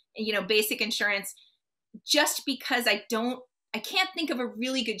and, basic insurance, just because I can't think of a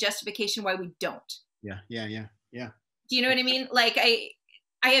really good justification why we don't. Yeah. Do you know what I mean? Like I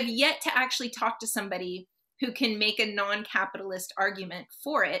have yet to actually talk to somebody who can make a non-capitalist argument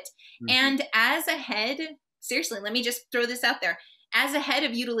for it. And as a head, seriously, let me just throw this out there. As a head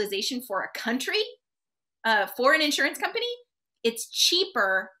of utilization for a country, for an insurance company, it's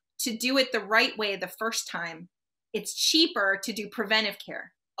cheaper to do it the right way the first time. It's cheaper to do preventive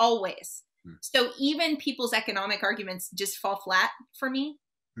care, always. So even people's economic arguments just fall flat for me.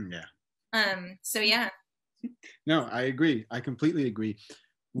 Yeah. No, I agree. I completely agree.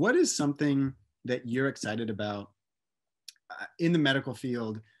 What is something that you're excited about in the medical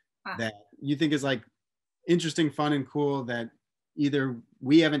field that you think is like interesting, fun, and cool that either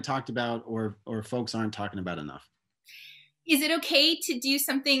we haven't talked about or folks aren't talking about enough? Is it okay to do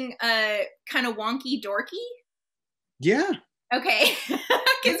something kind of wonky dorky? Yeah. Okay.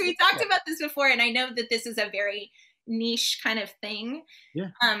 Because we talked about this before, and I know that this is a very niche kind of thing. Yeah.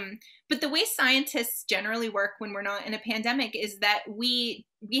 But the way scientists generally work when we're not in a pandemic is that we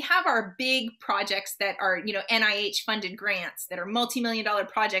have our big projects that are, NIH funded grants that are multi-million-dollar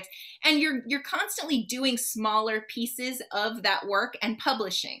projects, and you're constantly doing smaller pieces of that work and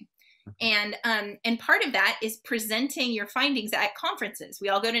publishing. And part of that is presenting your findings at conferences. We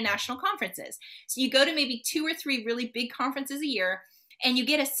all go to national conferences. So you go to maybe 2 or 3 really big conferences a year, and you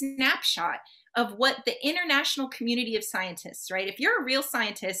get a snapshot of what the international community of scientists, right? If you're a real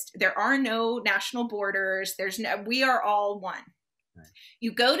scientist, there are no national borders. We are all one. Right.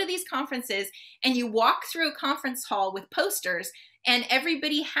 You go to these conferences and you walk through a conference hall with posters, and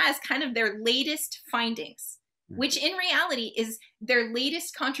everybody has kind of their latest findings, which in reality is their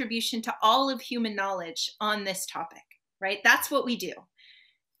latest contribution to all of human knowledge on this topic, right? That's what we do.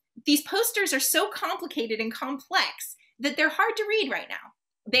 These posters are so complicated and complex that they're hard to read right now.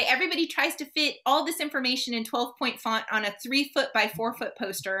 Everybody tries to fit all this information in 12-point font on a 3-foot by 4-foot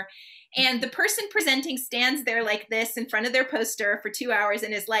poster. And the person presenting stands there like this in front of their poster for 2 hours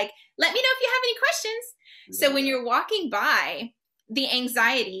and is like, let me know if you have any questions. Yeah. So when you're walking by, the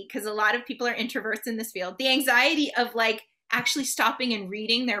anxiety, because a lot of people are introverts in this field, the anxiety of like actually stopping and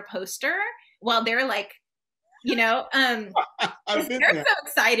reading their poster while they're like, they're so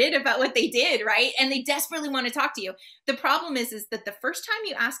excited about what they did, right? And they desperately want to talk to you. The problem is that the first time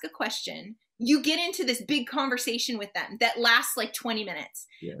you ask a question, you get into this big conversation with them that lasts like 20 minutes.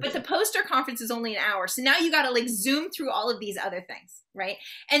 Yes. But the poster conference is only an hour. So now you got to like zoom through all of these other things, right?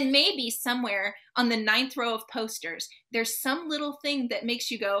 And maybe somewhere on the 9th row of posters, there's some little thing that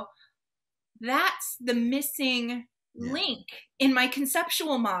makes you go, that's the missing link in my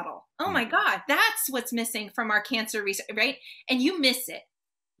conceptual model. Oh my God, that's what's missing from our cancer research, right? And you miss it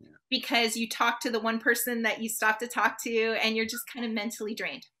because you talk to the one person that you stopped to talk to and you're just kind of mentally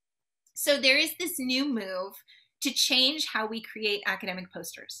drained. So there is this new move to change how we create academic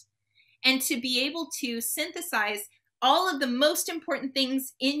posters and to be able to synthesize all of the most important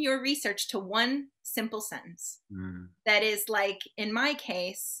things in your research to one simple sentence. That is like, in my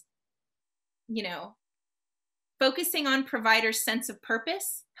case, focusing on providers' sense of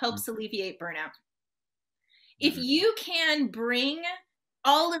purpose helps alleviate burnout. If you can bring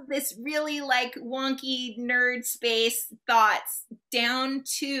all of this really like wonky nerd space thoughts down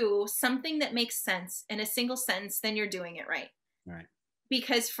to something that makes sense in a single sentence, then you're doing it right. Right.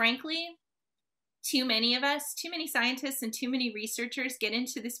 Because frankly, too many of us, too many scientists and too many researchers get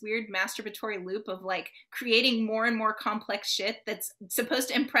into this weird masturbatory loop of like creating more and more complex shit that's supposed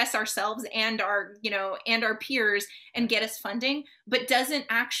to impress ourselves and our peers and get us funding, but doesn't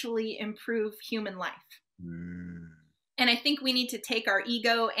actually improve human life. And I think we need to take our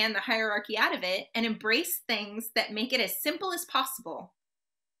ego and the hierarchy out of it and embrace things that make it as simple as possible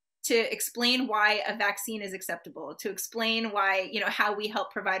to explain why a vaccine is acceptable, to explain why, how we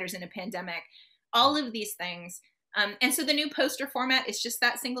help providers in a pandemic. All of these things. And so the new poster format is just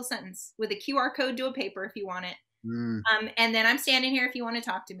that single sentence with a QR code to a paper if you want it. And then I'm standing here if you want to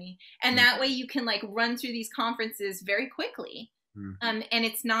talk to me. And that way you can like run through these conferences very quickly. And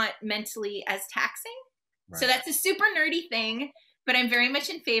it's not mentally as taxing. Right. So that's a super nerdy thing, but I'm very much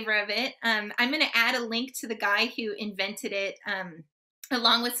in favor of it. I'm going to add a link to the guy who invented it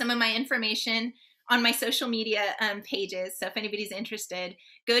along with some of my information on my social media pages. So if anybody's interested,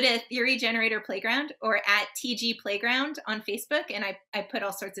 go to Theory Generator Playground or at TG Playground on Facebook. And I put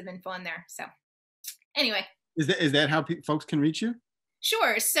all sorts of info in there. So anyway. Is that how folks can reach you?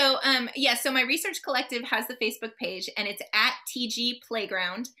 Sure. So so my research collective has the Facebook page and it's at TG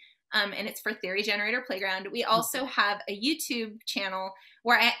Playground. And it's for Theory Generator Playground. We also have a YouTube channel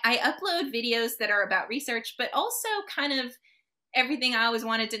where I upload videos that are about research, but also kind of everything I always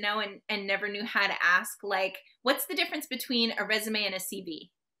wanted to know and never knew how to ask, like what's the difference between a resume and a CV?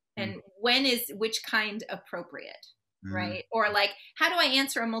 And when is which kind appropriate, right? Or like, how do I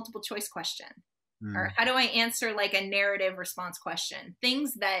answer a multiple choice question? Or how do I answer like a narrative response question?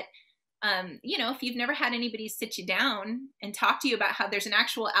 Things that, if you've never had anybody sit you down and talk to you about how there's an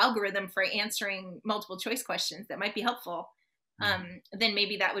actual algorithm for answering multiple choice questions that might be helpful, then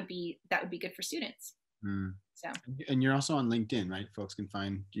maybe that would be good for students. So. And you're also on LinkedIn, right? Folks can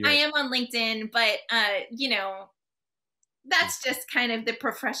find you. I am on LinkedIn, but that's just kind of the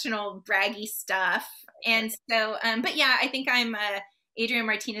professional braggy stuff. And so, but yeah, I think I'm Adrienne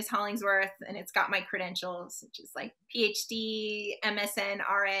Martinez Hollingsworth, and it's got my credentials, which is like PhD, MSN,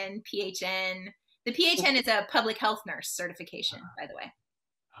 RN, PHN. The PHN is a public health nurse certification, by the way.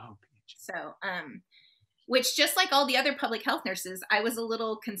 Oh, so, which just like all the other public health nurses, I was a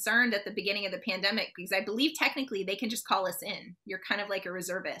little concerned at the beginning of the pandemic because I believe technically they can just call us in. You're kind of like a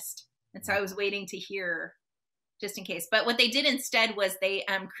reservist. And so I was waiting to hear just in case. But what they did instead was they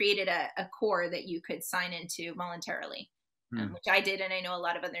created a core that you could sign into voluntarily, which I did. And I know a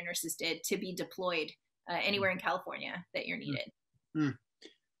lot of other nurses did, to be deployed anywhere in California that you're needed. We're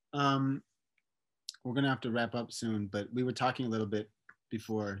going to have to wrap up soon, but we were talking a little bit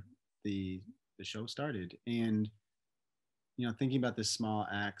before the show started. And thinking about the small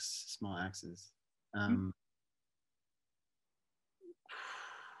axes.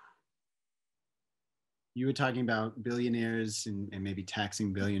 You were talking about billionaires and maybe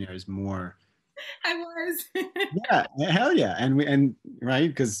taxing billionaires more. I was. Yeah, hell yeah. And right,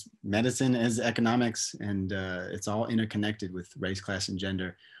 because medicine is economics, and it's all interconnected with race, class, and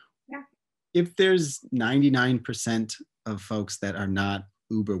gender. Yeah. If there's 99% of folks that are not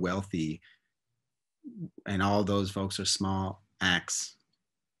uber wealthy, and all those folks are small acts,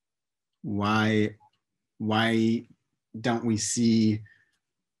 why don't we see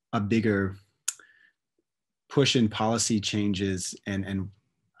a bigger push in policy changes, and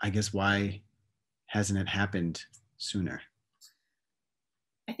I guess why hasn't it happened sooner?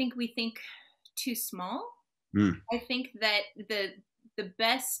 I think we think too small. Mm. I think that the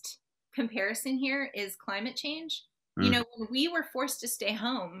best comparison here is climate change. When we were forced to stay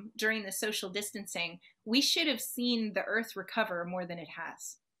home during the social distancing, we should have seen the earth recover more than it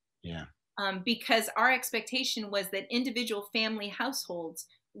has. Yeah. Because our expectation was that individual family households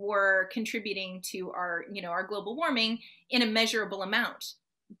were contributing to our global warming in a measurable amount.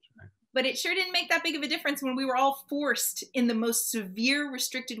 Right. But it sure didn't make that big of a difference when we were all forced in the most severe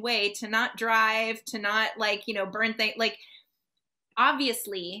restricted way to not drive, to not burn things. Like,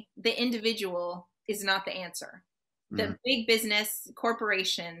 obviously the individual is not the answer. The big business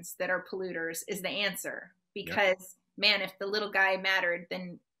corporations that are polluters is the answer, because man, if the little guy mattered,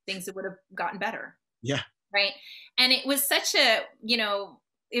 then things would have gotten better. Yeah. Right. And it was such a,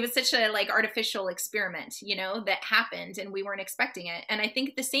 like artificial experiment, that happened, and we weren't expecting it. And I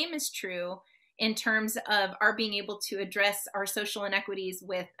think the same is true in terms of our being able to address our social inequities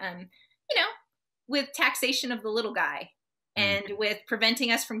with, with taxation of the little guy, and with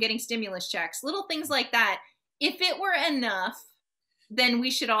preventing us from getting stimulus checks, little things like that. If it were enough, then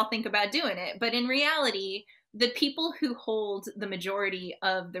we should all think about doing it. But in reality, the people who hold the majority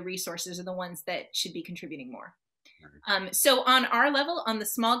of the resources are the ones that should be contributing more. So on our level, on the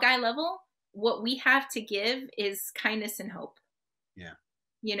small guy level, what we have to give is kindness and hope. Yeah.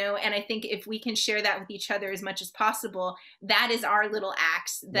 And I think if we can share that with each other as much as possible, that is our little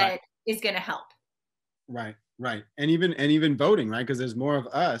axe that is going to help. Right. And even voting, right? Because there's more of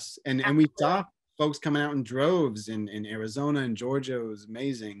us, and we saw folks coming out in droves in Arizona and Georgia. It was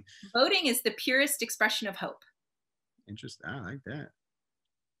amazing. Voting is the purest expression of hope. Interesting. I like that.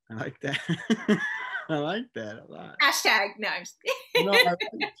 I like that a lot. Hashtag no. No, I like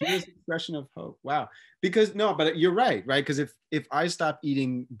the purest expression of hope. Wow. Because but you're right? Because if I stop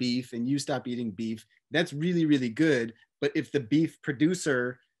eating beef and you stop eating beef, that's really, really good. But if the beef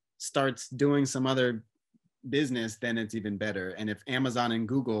producer starts doing some other business, then it's even better. And if Amazon and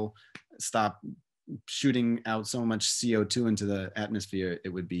Google stop shooting out so much CO2 into the atmosphere, it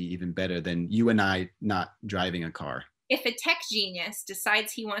would be even better than you and I not driving a car. If a tech genius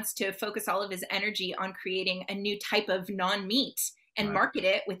decides he wants to focus all of his energy on creating a new type of non-meat and market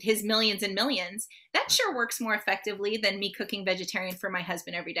it with his millions and millions, that sure works more effectively than me cooking vegetarian for my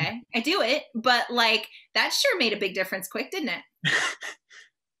husband every day. I do it, but that sure made a big difference quick, didn't it?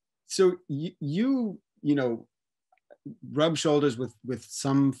 So you rub shoulders with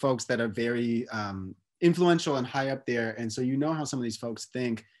some folks that are very influential and high up there. And so how some of these folks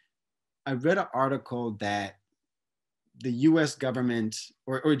think. I read an article that the US government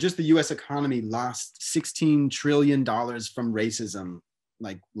or just the US economy lost $16 trillion from racism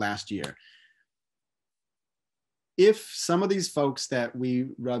last year. If some of these folks that we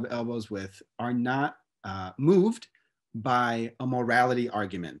rub elbows with are not moved by a morality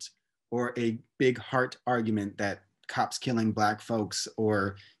argument or a big heart argument that cops killing Black folks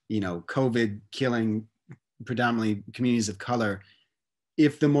or COVID killing predominantly communities of color,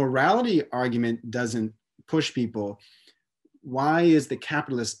 if the morality argument doesn't push people, why is the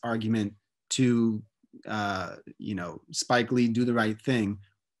capitalist argument to Spike Lee, do the right thing?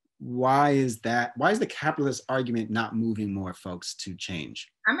 Why is the capitalist argument not moving more folks to change?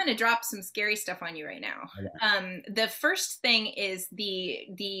 I'm going to drop some scary stuff on you right now. Okay. The first thing is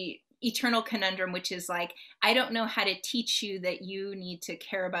the eternal conundrum, which is I don't know how to teach you that you need to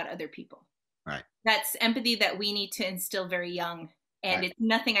care about other people. Right. That's empathy that we need to instill very young. And It's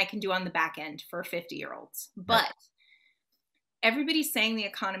nothing I can do on the back end for 50-year-olds. But everybody's saying the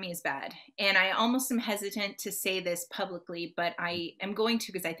economy is bad. And I almost am hesitant to say this publicly, but I am going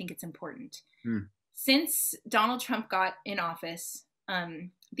to because I think it's important. Since Donald Trump got in office,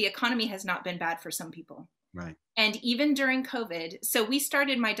 the economy has not been bad for some people. Right. And even during COVID, so we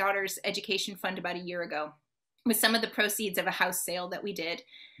started my daughter's education fund about a year ago with some of the proceeds of a house sale that we did.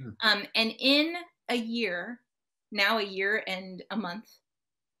 And in a year and a month,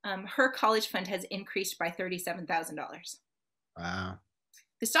 her college fund has increased by $37,000. Wow.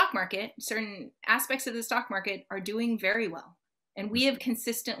 The stock market, certain aspects of the stock market are doing very well. And we have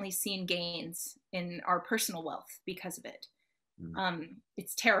consistently seen gains in our personal wealth because of it.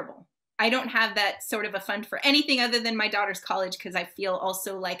 It's terrible. I don't have that sort of a fund for anything other than my daughter's college because I feel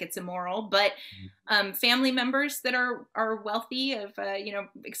also like it's immoral. But family members that are wealthy, of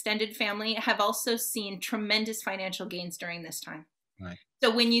extended family, have also seen tremendous financial gains during this time. Right.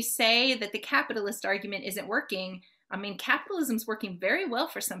 So when you say that the capitalist argument isn't working, I mean, capitalism's working very well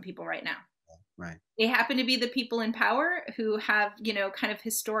for some people right now. Right. They happen to be the people in power who have, kind of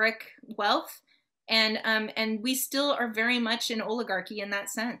historic wealth. And we still are very much an oligarchy in that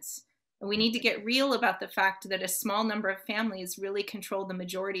sense. We need to get real about the fact that a small number of families really control the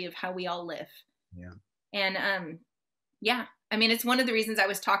majority of how we all live. Yeah. And I mean, it's one of the reasons I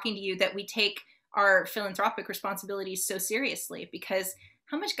was talking to you that we take our philanthropic responsibilities so seriously, because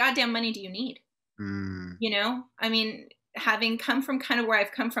how much goddamn money do you need? I mean, having come from kind of where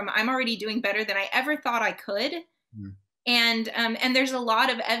I've come from, I'm already doing better than I ever thought I could. And there's a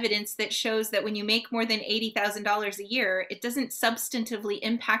lot of evidence that shows that when you make more than $80,000 a year, it doesn't substantively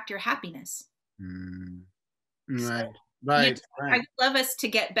impact your happiness. Right. So, right. I would love us to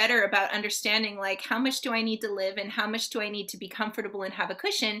get better about understanding, like, how much do I need to live and how much do I need to be comfortable and have a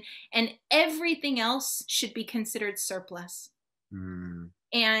cushion? And everything else should be considered surplus.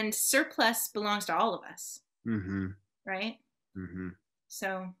 And surplus belongs to all of us. Right?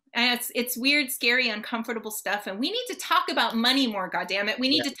 So, and it's weird, scary, uncomfortable stuff. And we need to talk about money more, goddammit. We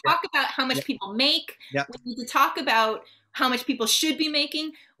need to talk about how much people make. We need to talk about how much people should be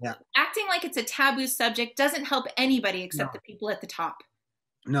making. Acting like it's a taboo subject doesn't help anybody except the people at the top.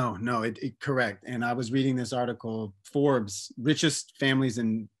 No, correct. And I was reading this article, Forbes, richest families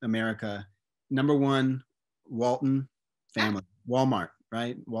in America. Number one, Walton family, Walmart,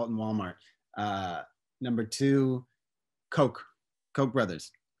 right? Walton Walmart. Number two, Koch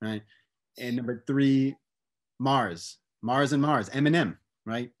brothers, right? And number three, Mars and Mars, M&M,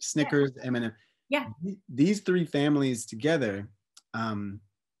 right? Snickers, M&M. Yeah. These three families together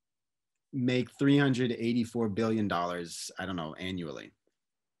make $384 billion, I don't know, annually.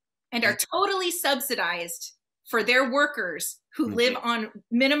 And are totally subsidized for their workers who live on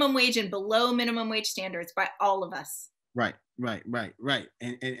minimum wage and below minimum wage standards by all of us. Right.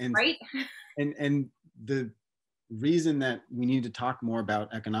 And right. And the reason that we need to talk more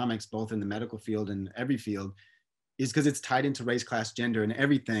about economics, both in the medical field and every field, is because it's tied into race, class, gender, and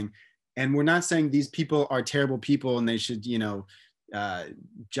everything. And we're not saying these people are terrible people and they should,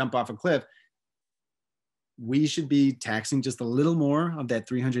 jump off a cliff. We should be taxing just a little more of that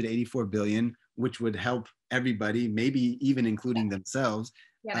 384 billion, which would help everybody, maybe even including themselves.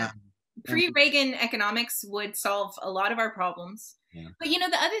 Pre-Reagan economics would solve a lot of our problems. But the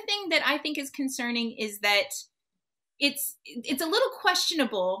other thing that I think is concerning is that it's a little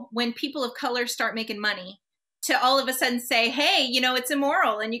questionable when people of color start making money to all of a sudden say, hey, it's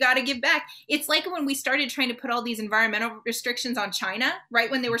immoral and you got to give back. It's like when we started trying to put all these environmental restrictions on China, right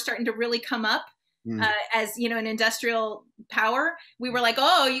when they were starting to really come up as, an industrial power. We were like,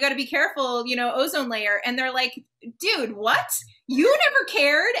 oh, you got to be careful, ozone layer. And they're like, dude, what? You never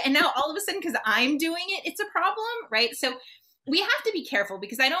cared. And now all of a sudden, because I'm doing it, it's a problem, right? So we have to be careful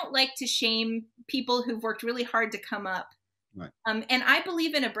because I don't like to shame people who've worked really hard to come up. Right. And I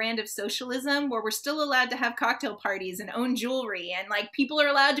believe in a brand of socialism where we're still allowed to have cocktail parties and own jewelry and like people are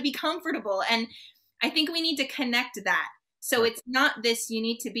allowed to be comfortable. And I think we need to connect that. So it's not this, you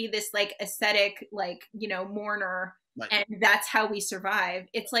need to be this like ascetic, like, mourner, and that's how we survive.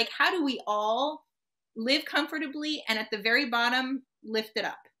 It's like, how do we all live comfortably and at the very bottom, lift it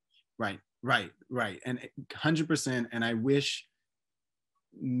up? Right. And 100%. And I wish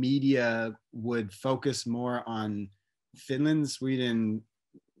media would focus more on Finland, Sweden,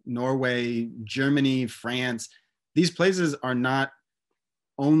 Norway, Germany, France. These places are not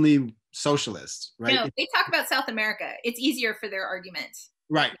only socialist, right? No, they talk about South America. It's easier for their argument.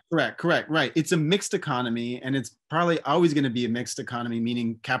 Right, correct, right. It's a mixed economy, and it's probably always going to be a mixed economy,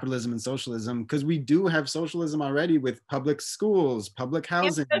 meaning capitalism and socialism, because we do have socialism already with public schools, public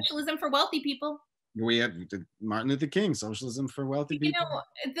housing. Socialism for wealthy people. We have Martin Luther King, socialism for wealthy people.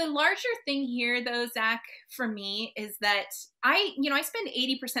 The larger thing here, though, Zach, for me, is that I spend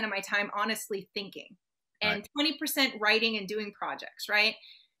 80% of my time honestly thinking and 20% writing and doing projects, right?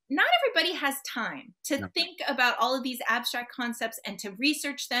 Not everybody has time to think about all of these abstract concepts and to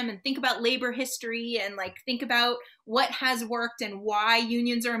research them and think about labor history and like think about what has worked and why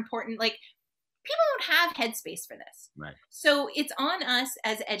unions are important. Like people don't have headspace for this. Right. So it's on us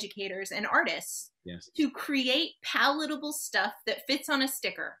as educators and artists to create palatable stuff that fits on a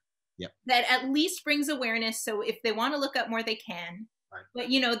sticker. Yep. That at least brings awareness. So if they want to look up more, they can. Right. But,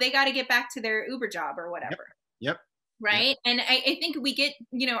 you know, they got to get back to their Uber job or whatever. Yep. Right. Yep. And I think we get,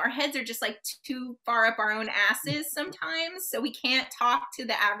 you know, our heads are just like too far up our own asses sometimes. So we can't talk to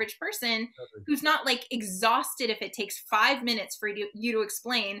the average person who's not like exhausted if it takes 5 minutes for you to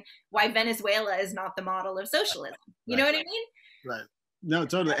explain why Venezuela is not the model of socialism. You know what I mean? Right. No,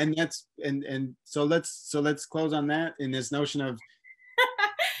 totally. And that's and so let's close on that in this notion of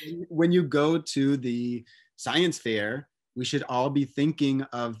when you go to the science fair, we should all be thinking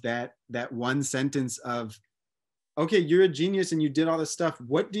of that one sentence of, okay, you're a genius and you did all this stuff.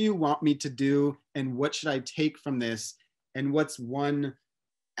 What do you want me to do? And what should I take from this? And what's one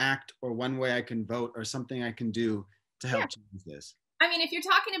act or one way I can vote or something I can do to help change this? I mean, if you're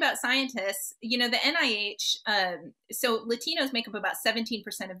talking about scientists, you know, the NIH, so Latinos make up about 17%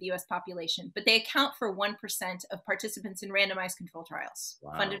 of the US population, but they account for 1% of participants in randomized control trials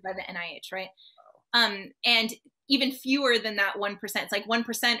funded by the NIH, right? Wow. And even fewer than that 1%, it's like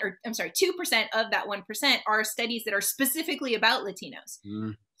 1%, or I'm sorry, 2% of that 1% are studies that are specifically about Latinos.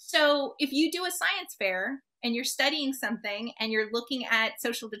 So if you do a science fair and you're studying something and you're looking at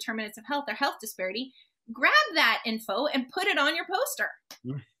social determinants of health or health disparity, grab that info and put it on your poster.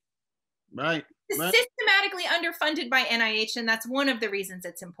 Right. It's systematically underfunded by NIH, and that's one of the reasons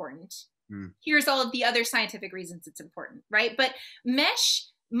it's important. Here's all of the other scientific reasons it's important, right? But mesh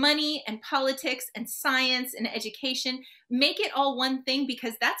money and politics and science and education, make it all one thing,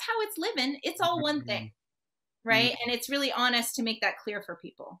 because that's how it's living. It's all one thing, right? And it's really on us to make that clear for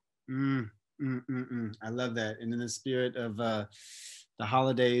people. I love that. And in the spirit of the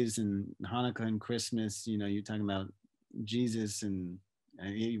holidays and Hanukkah and Christmas, you know, you're talking about Jesus, and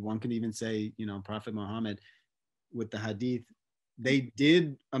one could even say, you know, Prophet Muhammad with the Hadith. They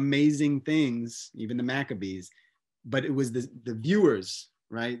did amazing things, even the Maccabees, but it was the viewers,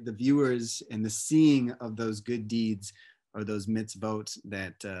 right? The viewers and the seeing of those good deeds or those mitzvot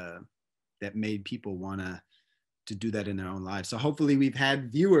that made people want to do that in their own lives. So hopefully we've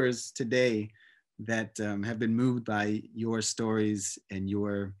had viewers today that have been moved by your stories and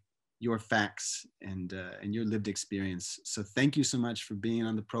your facts and your lived experience. So thank you so much for being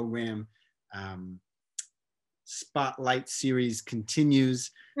on the program. Spotlight series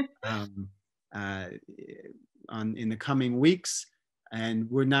continues in the coming weeks, and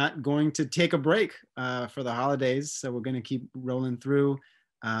we're not going to take a break for the holidays. So we're going to keep rolling through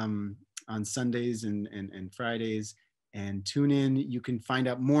on Sundays and Fridays. And tune in. You can find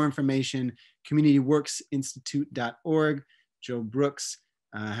out more information, communityworksinstitute.org. Joe Brooks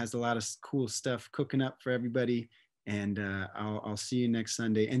has a lot of cool stuff cooking up for everybody. And I'll see you next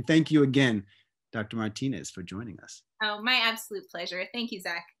Sunday. And thank you again, Dr. Martinez, for joining us. Oh, my absolute pleasure. Thank you,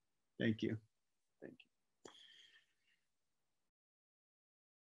 Zach. Thank you.